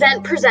people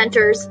present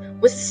presenters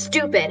was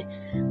stupid.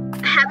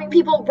 Having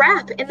people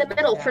rap in the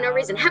middle for no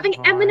reason. Having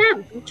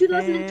Eminem from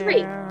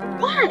 2003.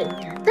 Why?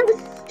 That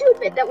was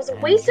stupid. That was a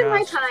waste of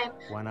my time.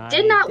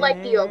 Did not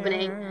like the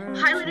opening.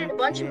 Highlighted a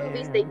bunch of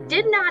movies they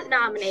did not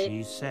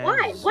nominate.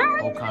 Why? Why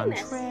are you doing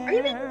this? Are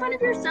you making fun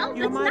of yourself?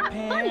 That's not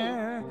funny.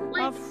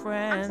 Like,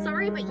 I'm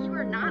sorry, but you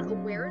are not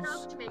aware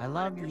enough to make fun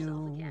of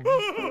yourself again.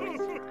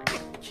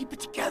 Keep it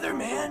together,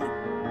 man.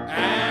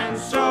 And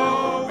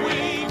so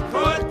we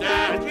put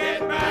that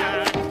kid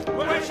back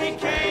where she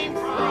came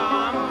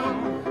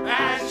from,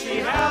 and she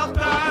helped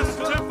us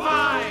to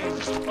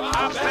find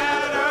a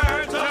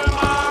better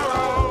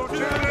tomorrow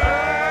today.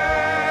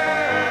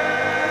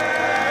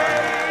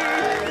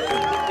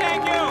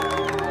 Thank you.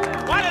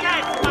 What a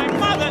night for my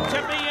mother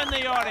to be in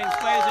the audience,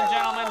 ladies and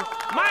gentlemen.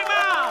 My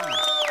mom.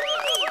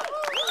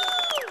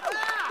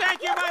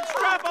 Thank you,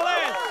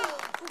 Metropolis.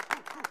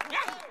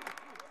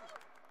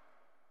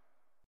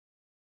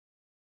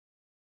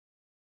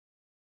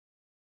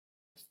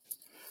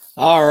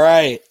 All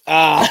right.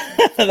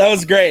 That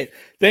was great.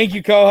 Thank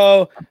you,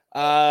 Coho.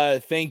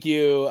 Thank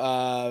you,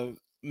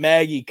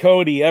 Maggie,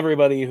 Cody,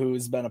 everybody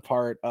who's been a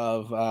part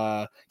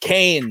of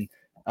Kane.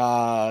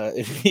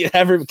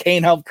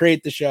 Kane helped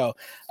create the show.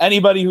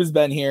 Anybody who's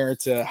been here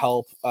to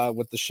help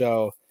with the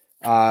show.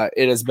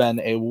 It has been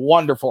a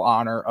wonderful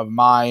honor of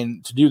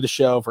mine to do the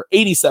show for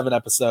 87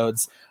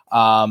 episodes.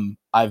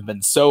 I've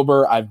been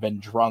sober. I've been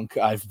drunk.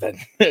 I've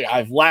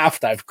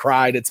laughed. I've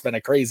cried. It's been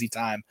a crazy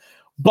time.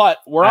 But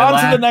we're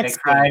on to the next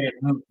thing. It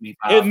moved me,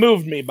 Bob. It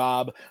moved me,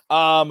 Bob.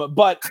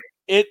 But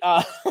it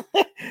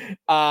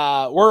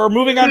we're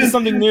moving on to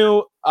something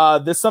new.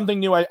 This something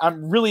new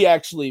I'm really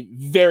actually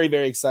very,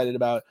 very excited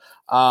about.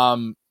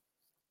 One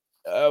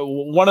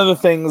of the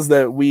things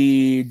that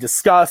we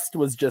discussed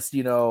was just,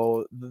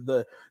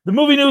 the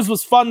movie news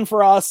was fun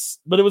for us,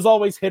 but it was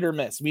always hit or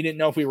miss. We didn't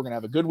know if we were going to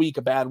have a good week,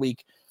 a bad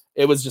week.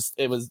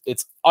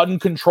 It's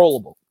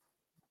uncontrollable,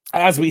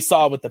 as we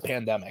saw with the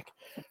pandemic.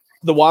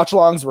 The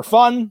watch-alongs were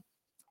fun.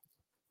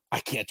 I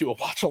can't do a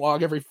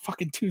watch-along every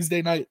fucking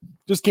Tuesday night.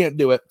 Just can't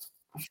do it.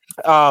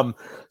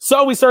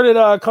 So we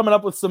started coming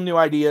up with some new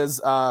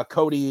ideas.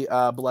 Cody,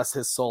 bless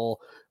his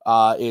soul,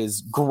 is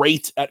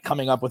great at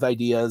coming up with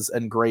ideas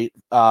and great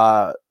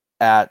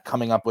at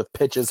coming up with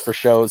pitches for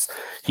shows.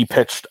 He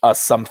pitched us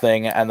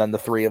something, and then the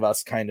three of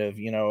us kind of,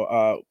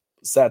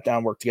 sat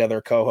down, worked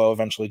together. Coho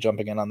eventually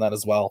jumping in on that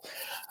as well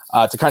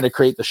to kind of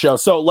create the show.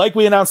 So like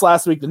we announced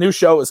last week, the new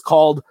show is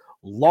called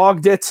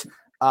Logged It,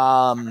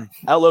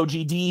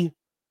 LOGD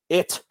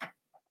it.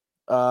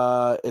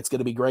 It's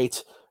gonna be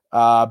great.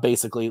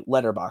 Basically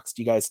Letterboxd.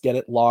 You guys get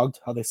it? Logged,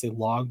 how they say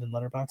logged in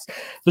Letterboxd.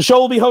 The show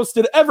will be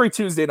hosted every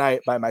Tuesday night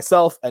by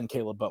myself and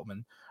Caleb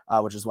Boatman,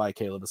 which is why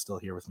Caleb is still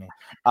here with me.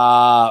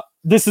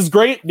 This is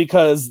great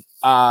because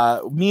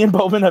me and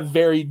Boatman have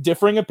very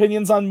differing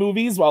opinions on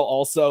movies while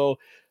also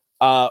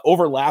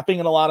overlapping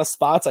in a lot of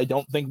spots. I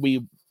don't think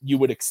you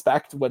would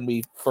expect when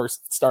we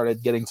first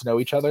started getting to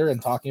know each other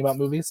and talking about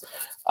movies.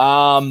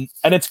 And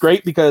it's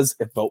great because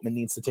if Boatman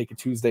needs to take a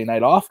Tuesday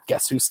night off,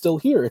 guess who's still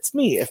here? It's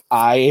me. If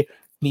I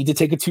need to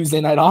take a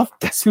Tuesday night off,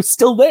 guess who's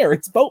still there?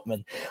 It's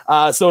Boatman.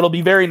 So it'll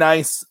be very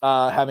nice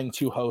having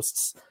two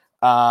hosts.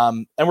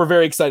 And we're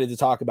very excited to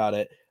talk about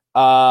it.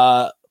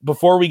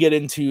 Before we get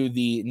into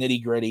the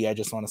nitty gritty, I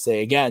just want to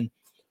say again,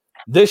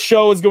 this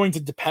show is going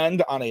to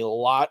depend on a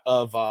lot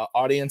of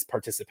audience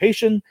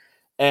participation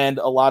and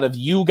a lot of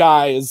you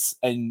guys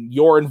and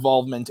your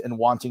involvement in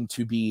wanting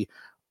to be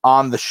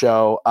on the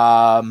show.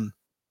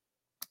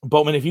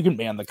 Boatman, if you can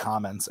man the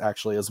comments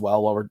actually as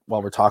well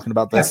while we're talking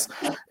about this.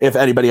 If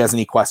anybody has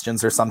any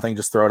questions or something,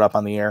 just throw it up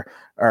on the air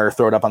or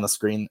throw it up on the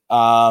screen.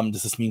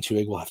 Does this mean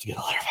Tuig will have to get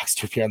a Letterboxd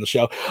to appear on the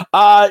show?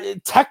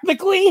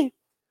 Technically,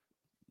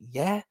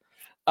 yeah.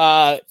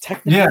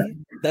 Technically,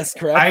 that's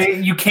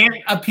correct. You can't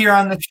appear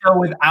on the show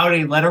without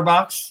a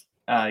letterbox.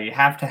 You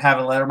have to have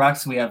a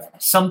letterbox. We have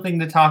something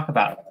to talk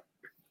about.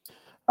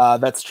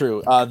 That's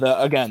true. We're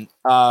gonna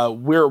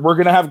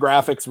have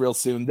graphics real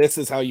soon. This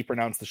is how you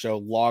pronounce the show.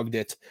 Logged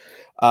It.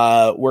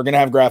 We're gonna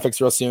have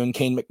graphics real soon.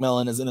 Kane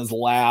McMillan is in his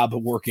lab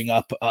working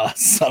up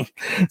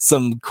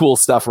some cool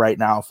stuff right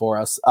now for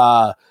us.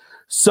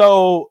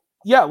 So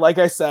yeah, like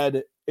I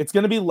said, it's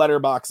gonna be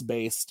letterbox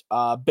based.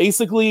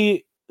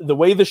 Basically, the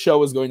way the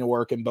show is going to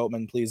work, and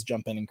Boatman, please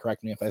jump in and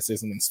correct me if I say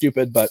something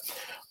stupid, but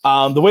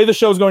the way the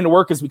show is going to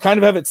work is we kind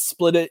of have it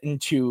split it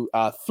into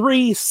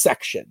 3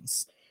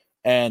 sections.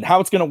 And how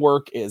it's going to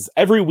work is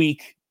every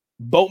week,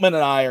 Boatman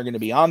and I are going to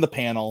be on the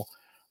panel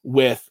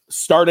with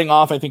starting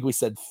off, I think we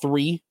said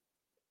 3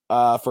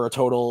 for a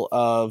total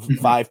of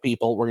 5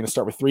 people. We're going to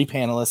start with 3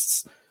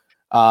 panelists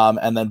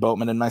and then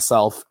Boatman and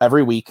myself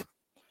every week.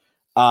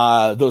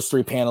 Those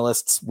 3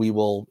 panelists, we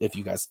will, if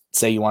you guys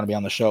say you want to be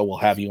on the show, we'll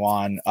have you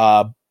on,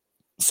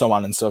 so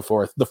on and so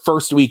forth. The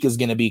first week is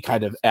going to be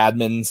kind of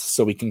admins,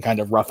 so we can kind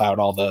of rough out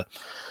all the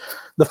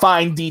the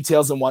fine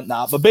details and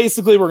whatnot. But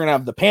basically, we're going to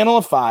have the panel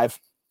of 5.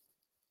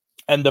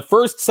 And the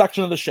first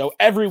section of the show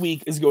every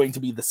week is going to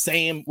be the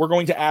same. We're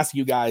going to ask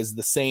you guys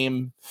the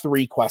same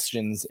 3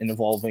 questions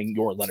involving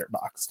your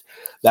Letterboxd.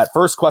 That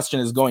first question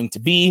is going to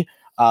be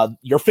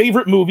your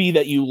favorite movie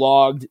that you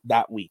logged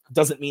that week.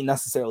 Doesn't mean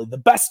necessarily the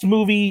best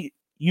movie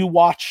you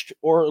watched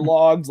or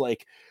logged.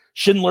 Like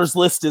Schindler's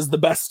List is the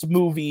best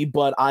movie,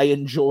 but I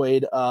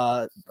enjoyed,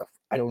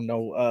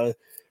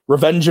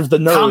 Revenge of the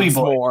Nerds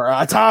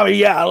more. Tommy,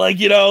 yeah, like,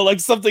 you know, like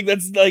something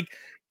that's like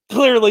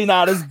clearly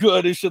not as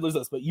good as Schindler's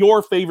List, but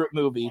your favorite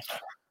movie.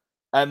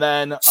 And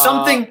then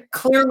something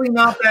clearly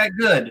not that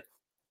good,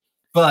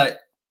 but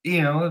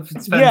you know, if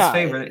it's Spen's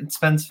favorite, it's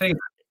Spen's favorite.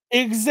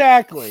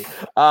 Exactly.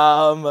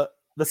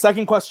 The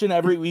second question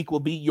every week will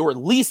be your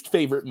least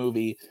favorite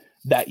movie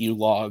that you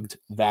logged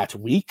that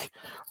week.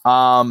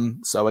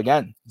 So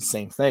again,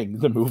 same thing.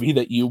 The movie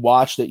that you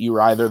watched that you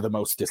were either the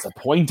most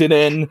disappointed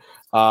in,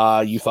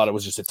 you thought it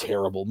was just a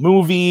terrible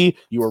movie,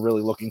 you were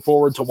really looking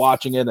forward to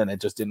watching it and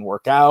it just didn't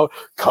work out.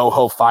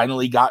 Coho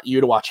finally got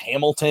you to watch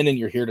Hamilton and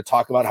you're here to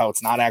talk about how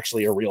it's not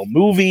actually a real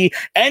movie.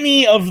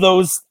 Any of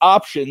those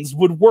options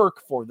would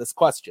work for this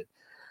question.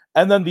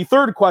 And then the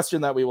third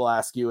question that we will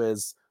ask you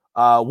is,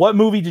 what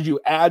movie did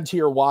you add to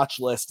your watch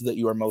list that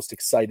you are most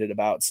excited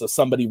about? So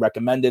somebody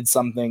recommended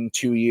something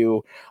to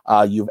you,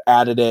 you've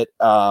added it,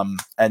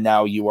 and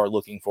now you are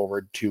looking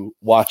forward to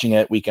watching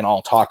it. We can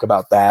all talk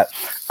about that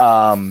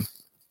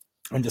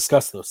and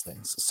discuss those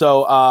things.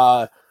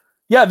 So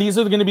these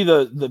are going to be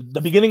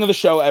the beginning of the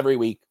show every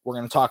week. We're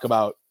going to talk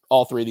about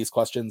all 3 of these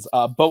questions.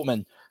 Boatman,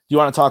 do you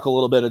want to talk a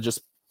little bit of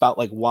just about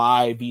like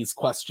why these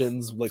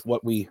questions, like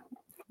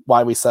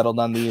why we settled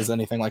on these,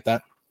 anything like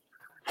that?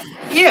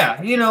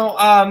 Yeah, you know,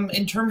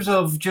 in terms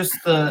of just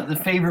the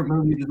favorite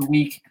movie of the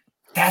week,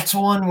 that's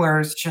one where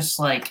it's just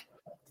like,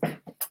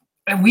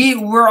 and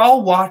we're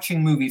all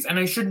watching movies, and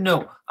I should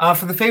know,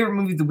 for the favorite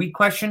movie of the week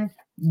question,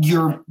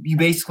 you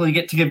basically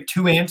get to give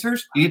 2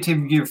 answers. You get to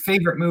give your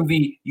favorite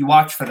movie you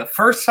watched for the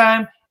first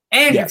time,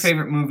 and your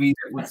favorite movie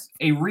that was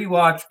a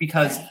rewatch,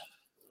 because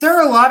there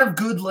are a lot of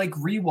good like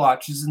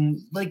rewatches, and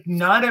like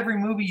not every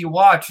movie you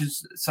watch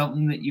is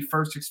something that you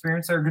first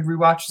experienced. There are good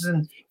rewatches,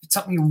 and if it's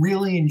something you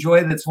really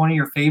enjoy that's one of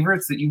your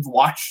favorites that you've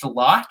watched a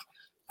lot,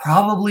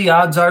 probably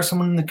odds are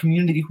someone in the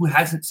community who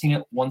hasn't seen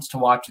it wants to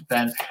watch it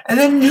then. And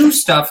then new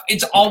stuff.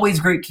 It's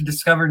always great to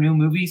discover new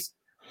movies,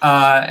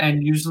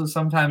 and usually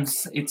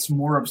sometimes it's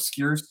more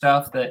obscure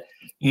stuff that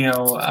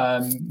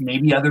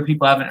maybe other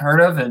people haven't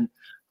heard of, and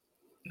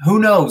who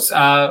knows?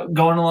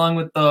 Going along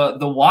with the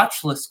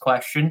watch list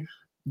question,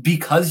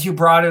 because you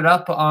brought it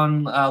up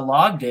on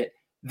Logged It,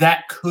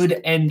 that could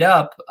end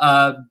up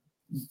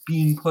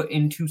being put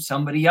into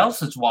somebody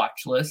else's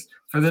watch list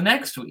for the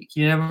next week.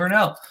 You never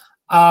know.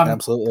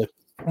 Absolutely.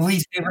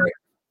 Least favorite.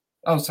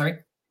 Oh, sorry.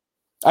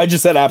 I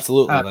just said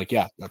absolutely.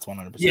 That's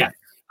 100%. Yeah.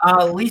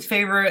 Least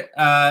favorite.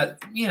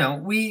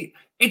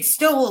 It's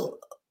still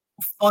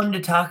fun to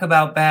talk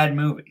about bad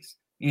movies,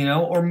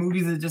 or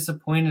movies that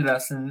disappointed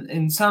us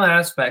in some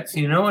aspects,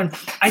 and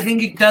I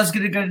think it does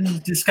get a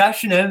good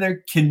discussion, and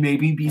there can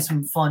maybe be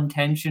some fun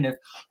tension if,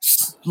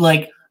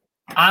 like,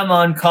 I'm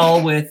on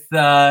call with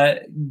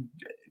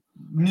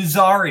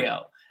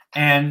Nazario,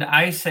 and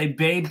I say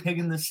Babe Pig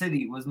in the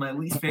City was my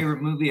least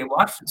favorite movie I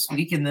watched this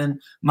week, and then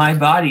my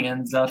body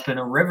ends up in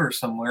a river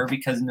somewhere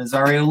because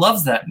Nazario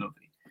loves that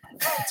movie.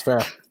 That's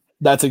fair.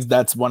 That's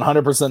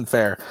 100%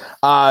 fair.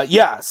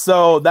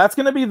 So that's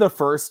going to be the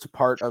first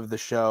part of the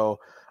show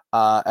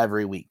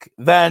every week.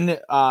 Then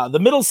the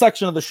middle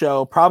section of the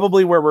show,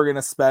 probably where we're going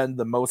to spend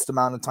the most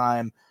amount of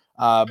time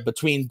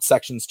between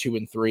sections 2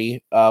 and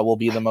 3 will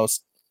be the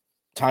most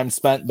time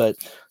spent. But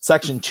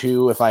section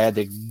 2, if I had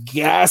to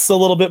guess a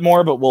little bit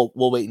more, but we'll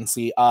wait and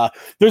see.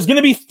 There's going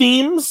to be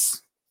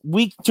themes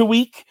week to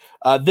week.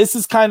 This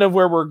is kind of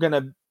where we're going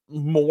to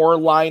more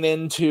line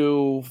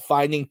into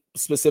finding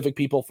specific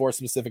people for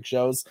specific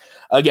shows.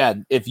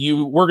 Again,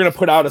 we're going to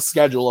put out a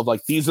schedule of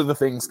like, these are the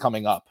things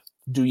coming up.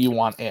 Do you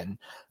want in?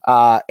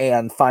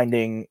 And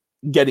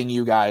getting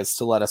you guys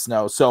to let us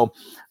know. So,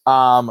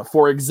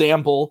 for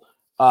example,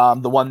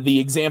 the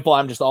example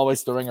I'm just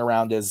always throwing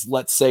around is,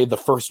 let's say the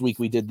first week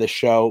we did this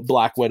show,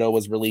 Black Widow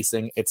was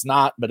releasing. It's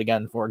not, but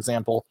again, for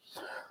example,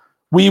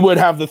 we would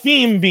have the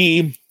theme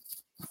be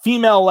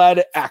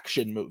female-led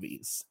action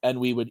movies, and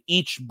we would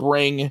each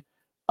bring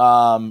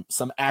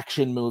some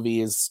action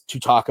movies to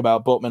talk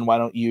about. Boatman, why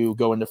don't you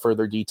go into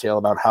further detail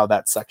about how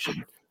that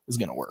section is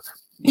going to work?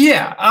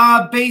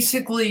 Yeah,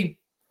 basically,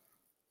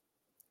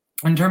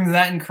 in terms of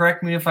that, and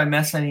correct me if I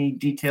mess any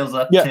details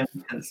up, Tim,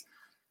 because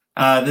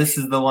this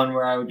is the one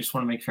where I would just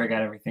want to make sure I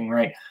got everything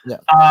right.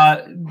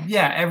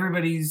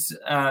 Everybody's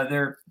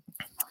there.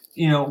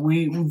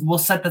 We'll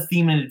set the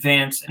theme in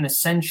advance, and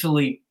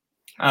essentially,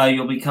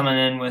 you'll be coming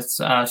in with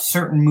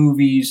certain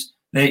movies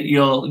that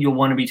you'll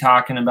want to be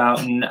talking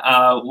about, and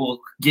we'll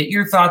get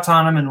your thoughts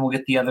on them, and we'll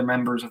get the other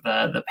members of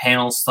the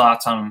panel's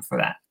thoughts on them for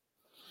that.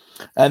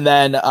 And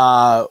then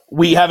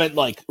we haven't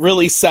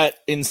really set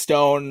in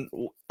stone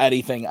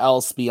anything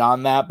else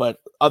beyond that, but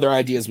other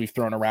ideas we've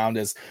thrown around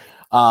is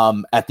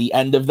at the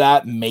end of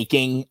that,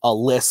 making a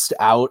list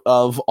out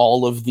of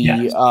all of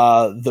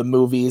the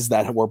movies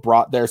that were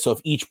brought there. So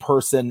if each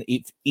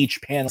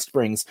panelist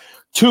brings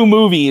 2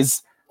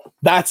 movies,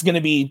 that's going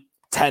to be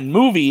 10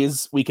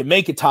 movies. We can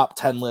make a top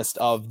 10 list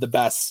of the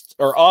best,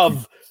 or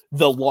of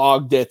the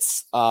Logged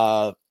It's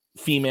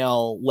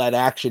female-led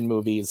action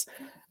movies.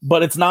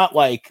 But it's not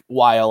like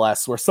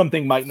YLS, where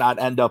something might not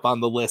end up on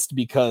the list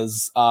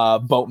because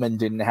Boatman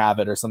didn't have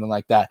it or something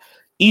like that.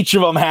 Each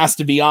of them has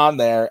to be on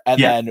there, and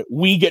then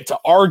we get to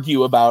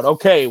argue about,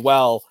 okay,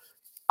 well,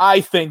 I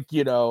think,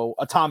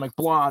 Atomic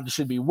Blonde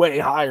should be way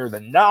higher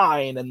than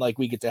 9, and like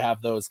we get to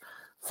have those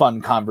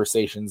fun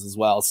conversations as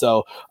well.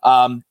 So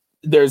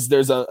there's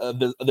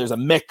a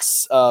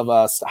mix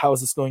of how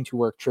is this going to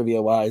work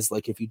trivia wise?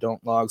 Like, if you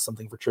don't log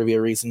something for trivia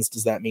reasons,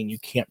 does that mean you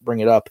can't bring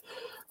it up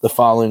the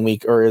following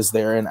week, or is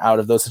there an out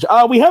of those?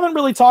 We haven't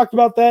really talked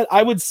about that.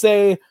 I would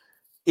say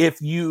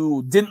if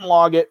you didn't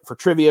log it for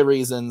trivia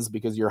reasons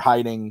because you're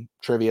hiding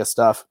trivia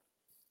stuff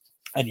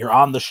and you're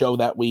on the show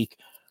that week,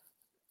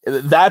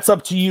 that's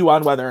up to you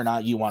on whether or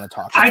not you want to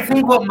talk. I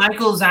think what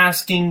Michael's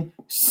asking,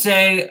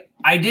 say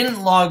I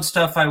didn't log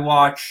stuff I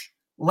watched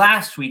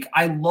last week.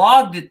 I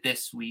logged it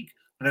this week,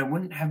 but I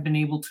wouldn't have been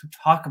able to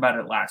talk about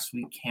it last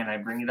week. Can I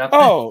bring it up?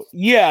 Oh,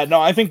 yeah. No,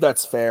 I think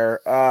that's fair.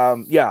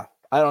 Yeah.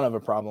 I don't have a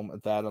problem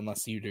with that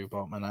unless you do,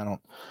 Boatman. I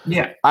don't.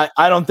 Yeah.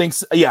 I don't think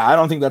so. Yeah, I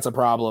don't think that's a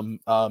problem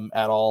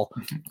at all.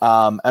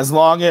 As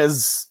long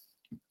as,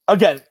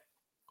 again,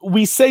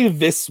 we say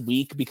this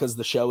week because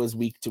the show is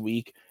week to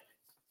week.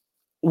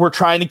 We're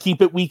trying to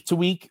keep it week to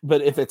week,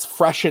 but if it's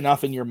fresh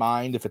enough in your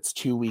mind, if it's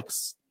 2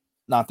 weeks,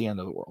 not the end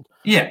of the world.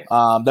 Yeah.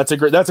 That's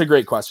a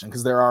great question,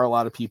 because there are a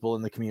lot of people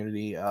in the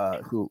community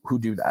who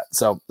do that.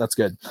 So that's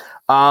good.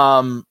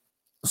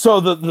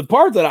 So the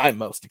part that I'm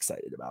most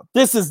excited about,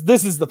 this is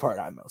the part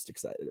I'm most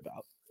excited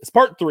about. It's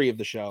part 3 of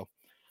the show.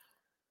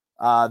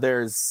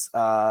 There's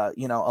a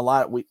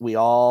lot. We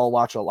all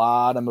watch a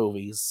lot of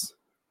movies.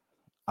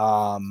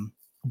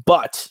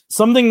 But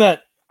something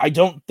that I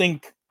don't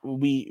think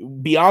we,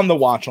 beyond the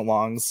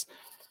watch-alongs,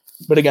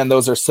 but again,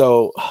 those are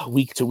so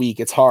week to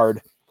week, it's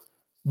hard,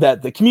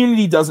 that the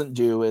community doesn't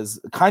do, is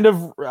kind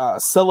of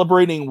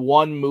celebrating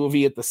one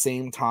movie at the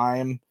same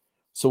time.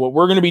 So what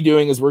we're going to be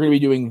doing is we're going to be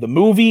doing the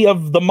movie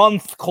of the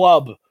month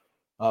club,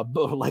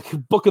 like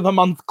book of the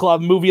month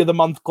club, movie of the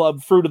month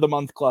club, fruit of the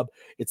month club.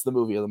 It's the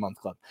movie of the month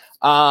club.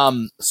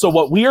 So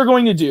what we are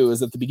going to do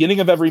is at the beginning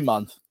of every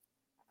month,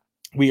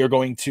 we are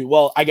going to,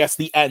 well, I guess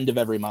the end of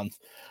every month,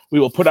 we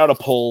will put out a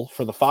poll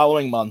for the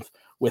following month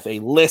with a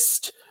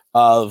list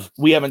of,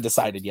 we haven't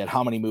decided yet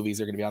how many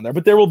movies are going to be on there,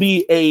 but there will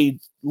be a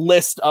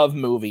list of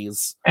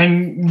movies.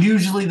 And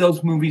usually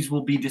those movies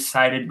will be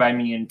decided by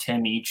me and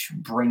Tim, each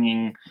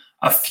bringing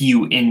a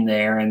few in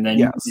there, and then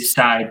you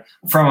decide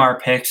from our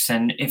picks.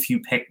 And if you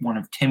pick one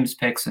of Tim's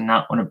picks and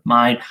not one of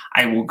mine,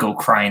 I will go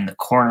cry in the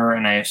corner,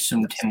 and I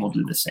assume Tim will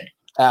do the same.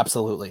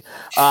 Absolutely.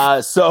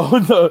 So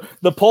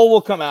the poll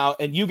will come out,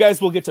 and you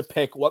guys will get to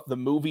pick what the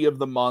movie of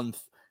the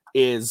month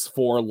is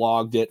for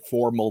Logged It,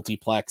 for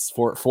Multiplex,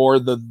 for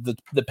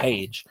the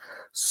page.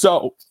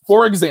 So,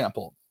 for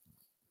example,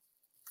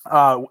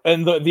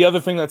 and the other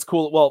thing that's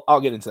cool, well,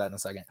 I'll get into that in a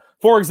second.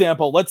 For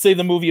example, let's say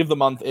the movie of the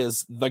month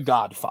is The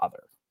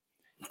Godfather.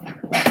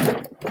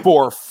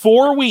 For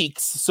 4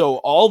 weeks, so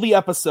all the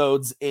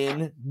episodes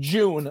in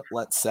June,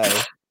 let's say,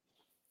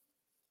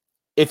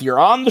 if you're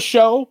on the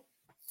show,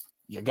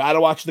 you got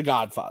to watch The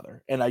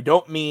Godfather. And I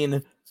don't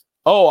mean,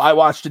 oh, I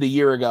watched it a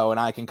year ago and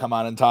I can come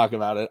on and talk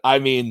about it. I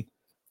mean,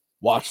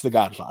 watch The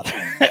Godfather.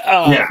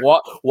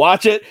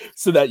 Watch it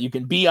so that you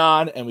can be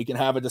on and we can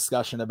have a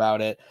discussion about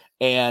it.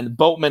 And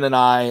Boatman and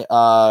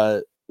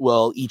I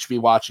will each be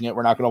watching it.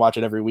 We're not going to watch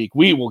it every week.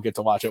 We will get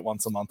to watch it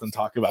once a month and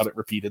talk about it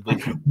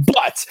repeatedly.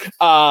 But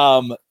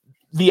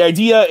the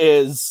idea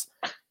is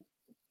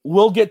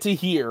we'll get to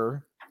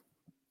hear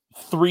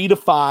 3 to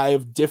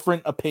 5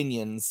 different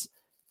opinions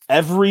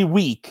every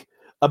week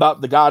about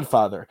The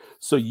Godfather.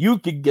 So you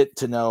could get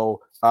to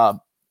know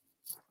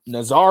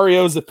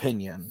Nazario's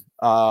opinion,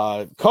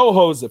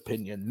 Coho's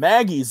opinion,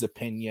 Maggie's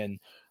opinion,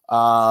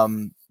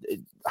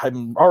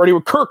 I'm already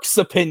with Kirk's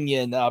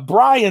opinion,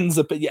 Brian's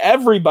opinion,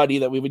 everybody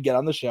that we would get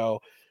on the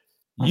show.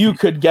 You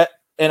could get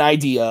an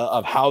idea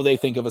of how they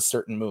think of a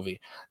certain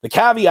movie. The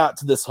caveat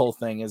to this whole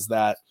thing is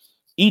that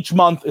each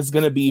month is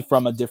going to be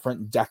from a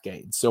different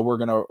decade. So we're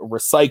going to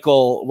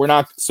recycle.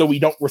 We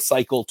don't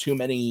recycle too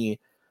many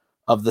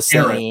of the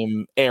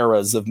same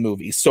eras of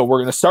movies. So we're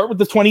going to start with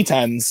the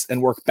 2010s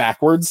and work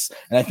backwards.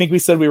 And I think we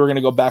said we were going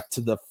to go back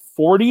to the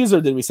 40s,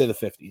 or did we say the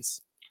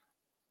 50s?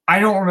 I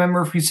don't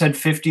remember if we said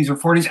 50s or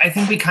 40s. I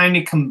think we kind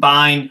of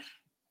combined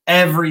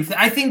everything.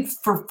 I think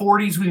for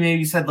 40s, we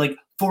maybe said like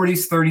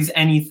 40s, 30s,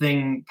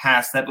 anything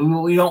past that. But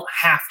we don't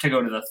have to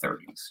go to the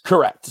 30s.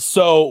 Correct.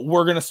 So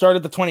we're going to start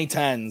at the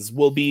 2010s.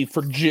 Will be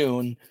for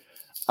June.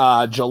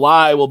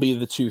 July will be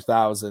the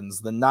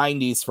 2000s, the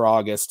 90s for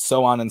August,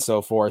 so on and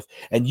so forth.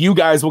 And you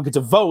guys will get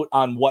to vote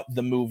on what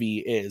the movie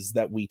is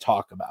that we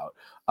talk about.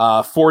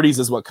 40s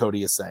is what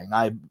Cody is saying.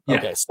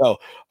 Okay, so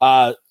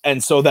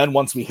and so then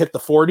once we hit the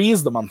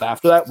 40s, the month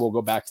after that, we'll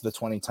go back to the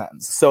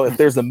 2010s. So if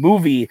there's a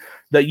movie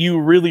that you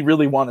really,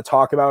 really want to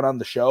talk about on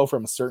the show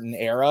from a certain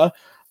era,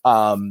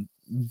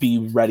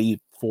 be ready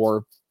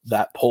for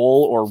that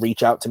poll, or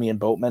reach out to me and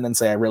Boatman and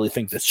say, I really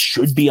think this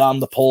should be on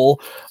the poll.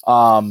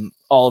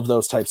 All of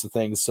those types of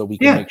things, so we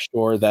can make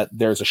sure that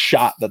there's a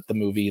shot that the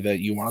movie that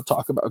you want to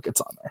talk about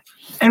gets on there.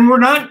 And we're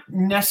not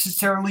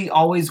necessarily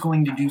always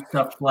going to do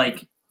stuff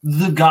like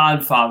The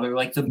Godfather,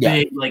 like the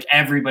big, like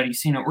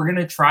everybody's seen it. We're going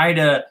to try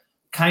to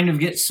kind of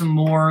get some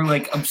more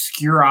like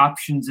obscure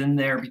options in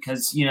there,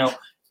 because, you know,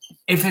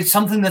 if it's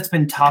something that's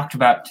been talked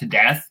about to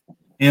death,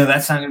 you know,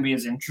 that's not going to be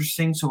as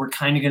interesting. So we're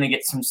kind of going to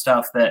get some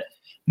stuff that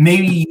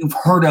maybe you've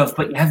heard of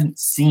but you haven't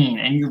seen,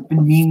 and you've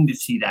been meaning to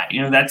see that.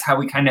 You know, that's how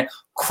we kind of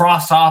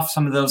cross off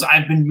some of those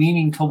I've been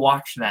meaning to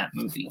watch that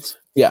movies.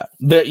 Yeah.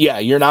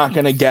 You're not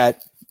going to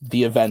get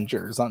the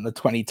Avengers on the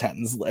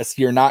 2010s list.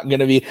 You're not going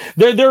to be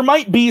there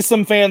might be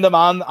some fandom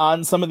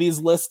on some of these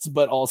lists,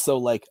 but also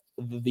like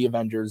the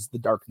Avengers, the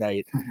Dark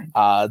Knight,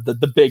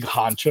 the big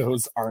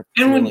honchos aren't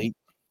really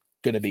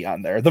going to be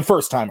on there the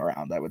first time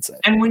around, I would say.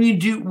 And when you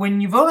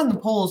vote in the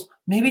polls,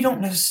 maybe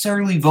don't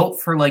necessarily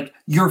vote for like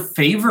your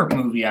favorite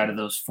movie out of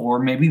those four.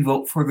 Maybe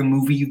vote for the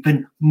movie you've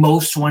been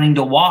most wanting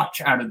to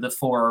watch out of the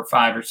 4 or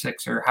 5 or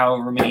 6 or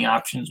however many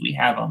options we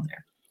have on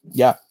there.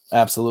 Yeah,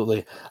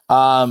 absolutely.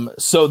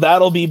 So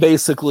that'll be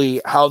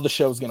basically how the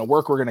show is going to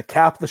work. We're going to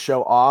cap the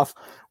show off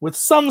with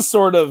some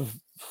sort of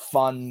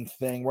fun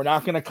thing. We're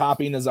not going to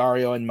copy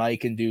Nazario and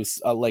Mike and do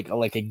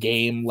like a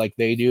game like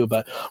they do,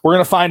 but we're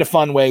going to find a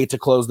fun way to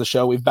close the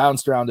show. We've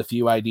bounced around a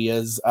few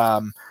ideas.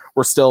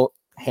 We're still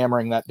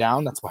hammering that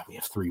down. That's why we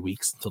have 3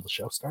 weeks until the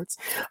show starts.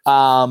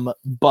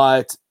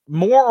 But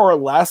more or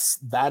less,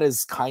 that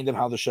is kind of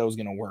how the show is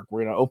going to work.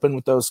 We're going to open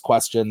with those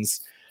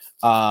questions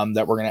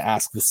that we're going to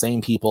ask the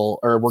same people,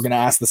 or we're going to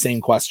ask the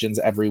same questions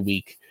every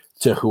week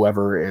to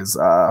whoever is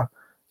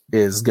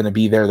going to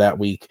be there that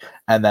week.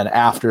 And then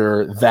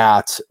after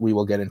that, we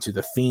will get into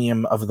the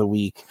theme of the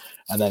week.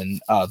 And then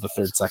the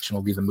third section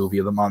will be the movie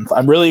of the month.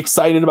 I'm really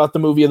excited about the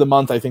movie of the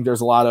month. I think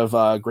there's a lot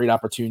of great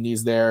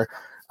opportunities there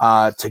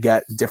to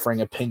get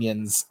differing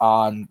opinions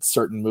on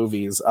certain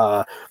movies,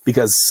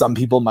 because some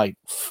people might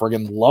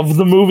friggin' love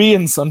the movie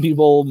and some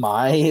people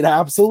might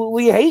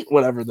absolutely hate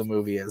whatever the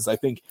movie is. I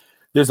think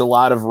there's a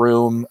lot of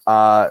room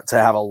to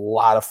have a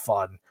lot of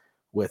fun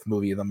with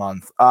movie of the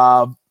month.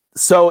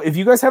 So if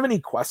you guys have any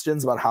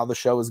questions about how the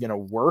show is going to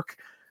work,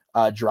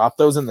 drop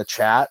those in the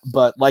chat.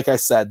 But like I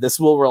said, this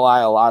will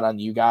rely a lot on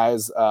you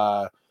guys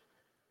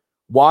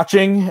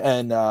watching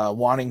and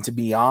wanting to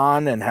be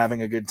on and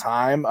having a good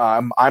time.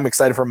 I'm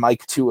excited for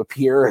Mike to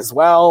appear as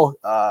well.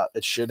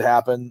 It should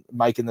happen.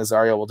 Mike and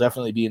Nazario will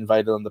definitely be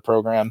invited on the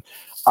program.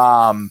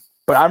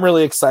 But I'm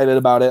really excited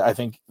about it. I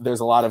think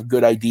there's a lot of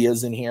good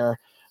ideas in here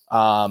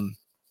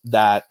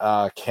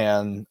that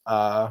can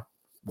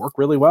work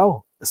really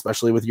well,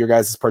 especially with your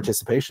guys'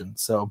 participation.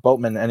 So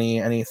Boatman,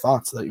 any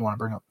thoughts that you want to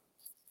bring up?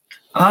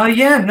 I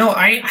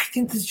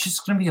think this is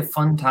just going to be a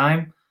fun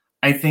time.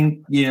 I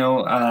think,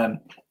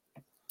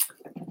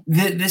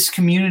 this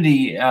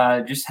community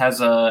just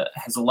has a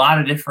lot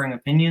of differing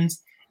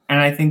opinions. And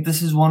I think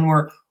this is one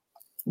where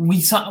we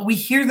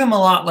hear them a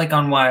lot, like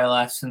on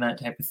YLS and that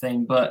type of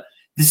thing, but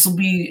this will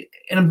be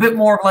in a bit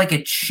more of like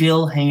a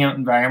chill hangout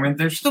environment.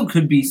 There still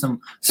could be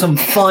some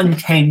fun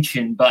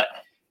tension, but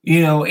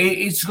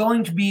it's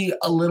going to be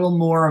a little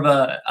more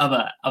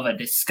of a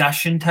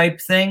discussion type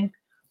thing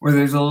where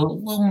there's a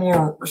little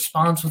more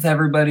response with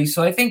everybody.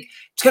 So I think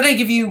it's going to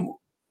give you,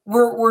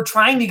 we're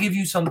trying to give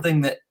you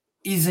something that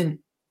isn't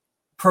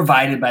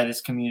provided by this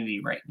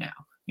community right now.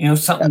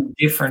 Something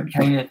different,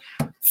 kind of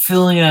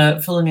filling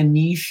a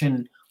niche,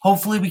 and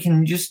hopefully we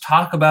can just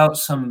talk about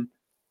some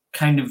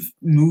kind of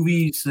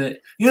movies that,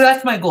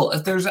 that's my goal.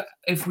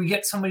 If we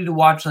get somebody to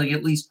watch like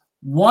at least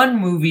one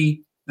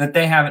movie that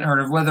they haven't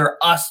heard of, whether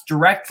us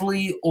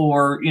directly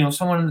or,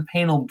 someone in the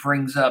panel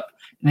brings up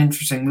an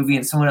interesting movie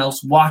and someone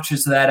else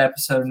watches that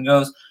episode and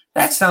goes,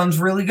 that sounds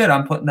really good.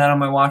 I'm putting that on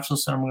my watch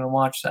list and I'm going to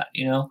watch that,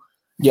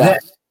 Yeah.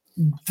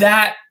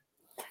 That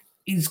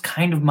is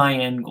kind of my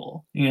end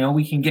goal.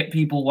 We can get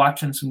people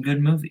watching some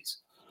good movies.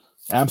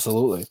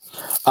 Absolutely.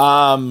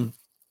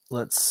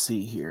 Let's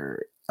see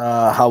here.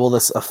 How will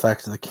this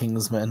affect the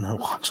Kingsman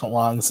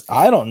watch-alongs?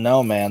 I don't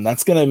know, man.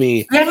 That's going to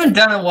be... We haven't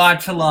done a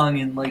watch-along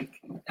in like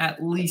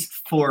at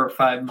least 4 or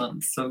 5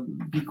 months, so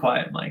be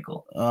quiet,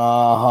 Michael.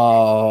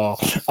 Oh.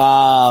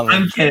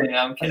 I'm kidding.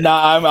 No,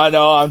 I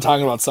know. I'm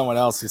talking about someone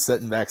else who's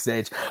sitting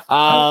backstage.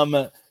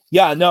 Echo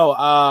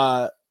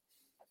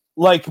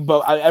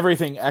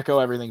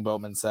everything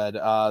Boatman said.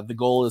 The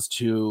goal is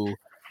to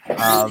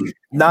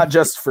not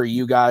just for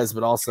you guys,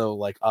 but also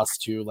like us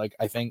too. Like,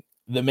 I think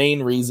the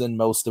main reason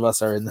most of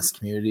us are in this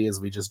community is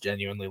we just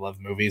genuinely love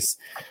movies.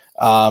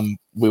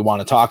 We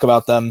want to talk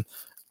about them.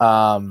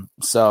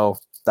 So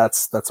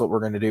that's what we're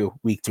going to do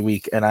week to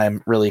week, and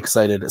I'm really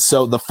excited.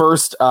 So the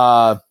first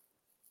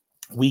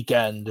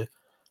weekend,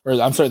 or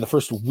I'm sorry, the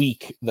first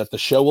week that the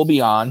show will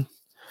be on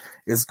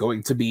is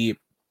going to be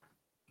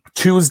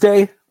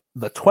Tuesday,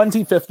 the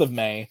 25th of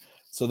May.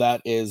 So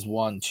that is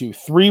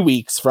 3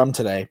 weeks from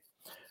today.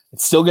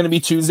 It's still going to be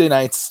Tuesday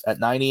nights at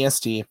 9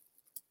 EST.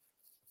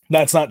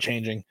 That's not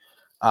changing.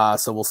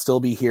 So we'll still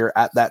be here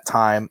at that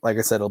time. Like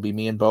I said, it'll be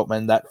me and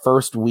Boatman. That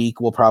first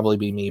week will probably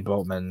be me,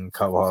 Boatman,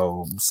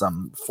 Coho,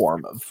 some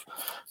form of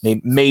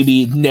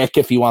maybe Nick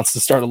if he wants to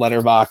start a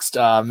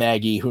Letterboxd,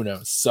 Maggie, who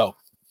knows. So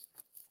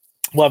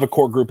we'll have a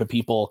core group of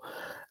people.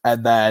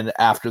 And then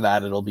after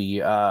that, it'll be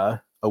a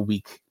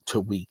week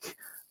to week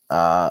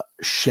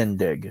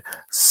shindig.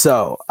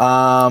 So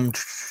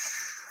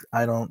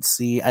I don't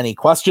see any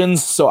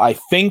questions. So I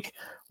think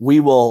we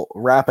will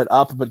wrap it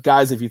up. But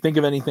guys, if you think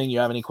of anything, you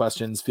have any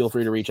questions, feel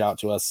free to reach out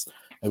to us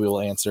and we will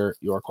answer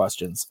your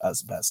questions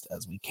as best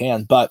as we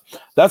can. But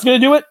that's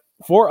going to do it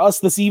for us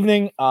this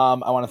evening. I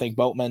want to thank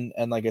Boatman.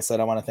 And like I said,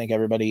 I want to thank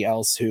everybody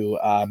else who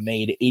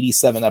made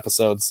 87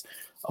 episodes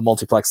of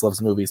Multiplex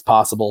Loves Movies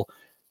possible.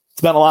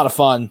 It's been a lot of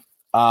fun.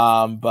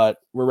 But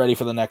we're ready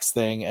for the next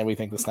thing, and we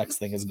think this next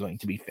thing is going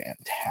to be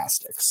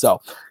fantastic. So,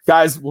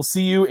 guys, we'll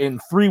see you in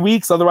 3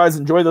 weeks. Otherwise,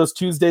 enjoy those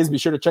Tuesdays. Be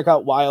sure to check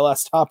out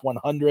YLS Top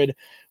 100,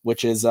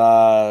 which is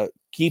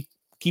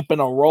keeping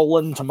a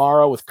rolling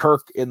tomorrow with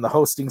Kirk in the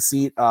hosting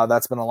seat.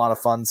 That's been a lot of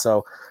fun.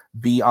 So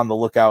be on the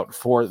lookout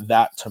for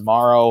that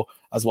tomorrow,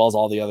 as well as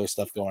all the other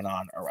stuff going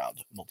on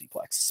around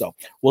Multiplex. So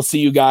we'll see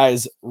you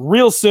guys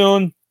real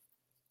soon.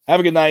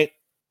 Have a good night.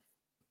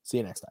 See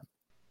you next time.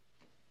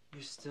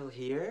 You're still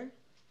here?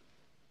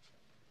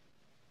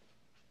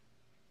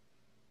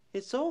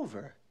 It's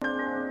over.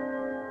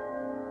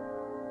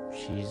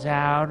 She's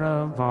out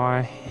of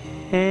our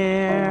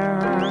hair,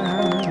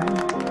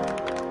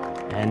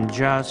 and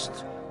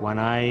just when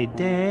I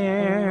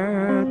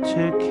dare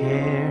to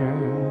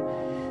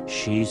care,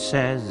 she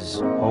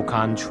says, au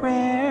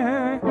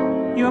contraire,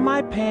 you're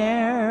my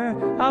pair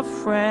of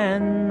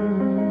friends.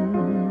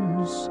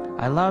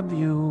 I love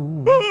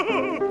you.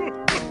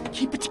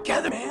 Keep it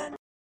together, man.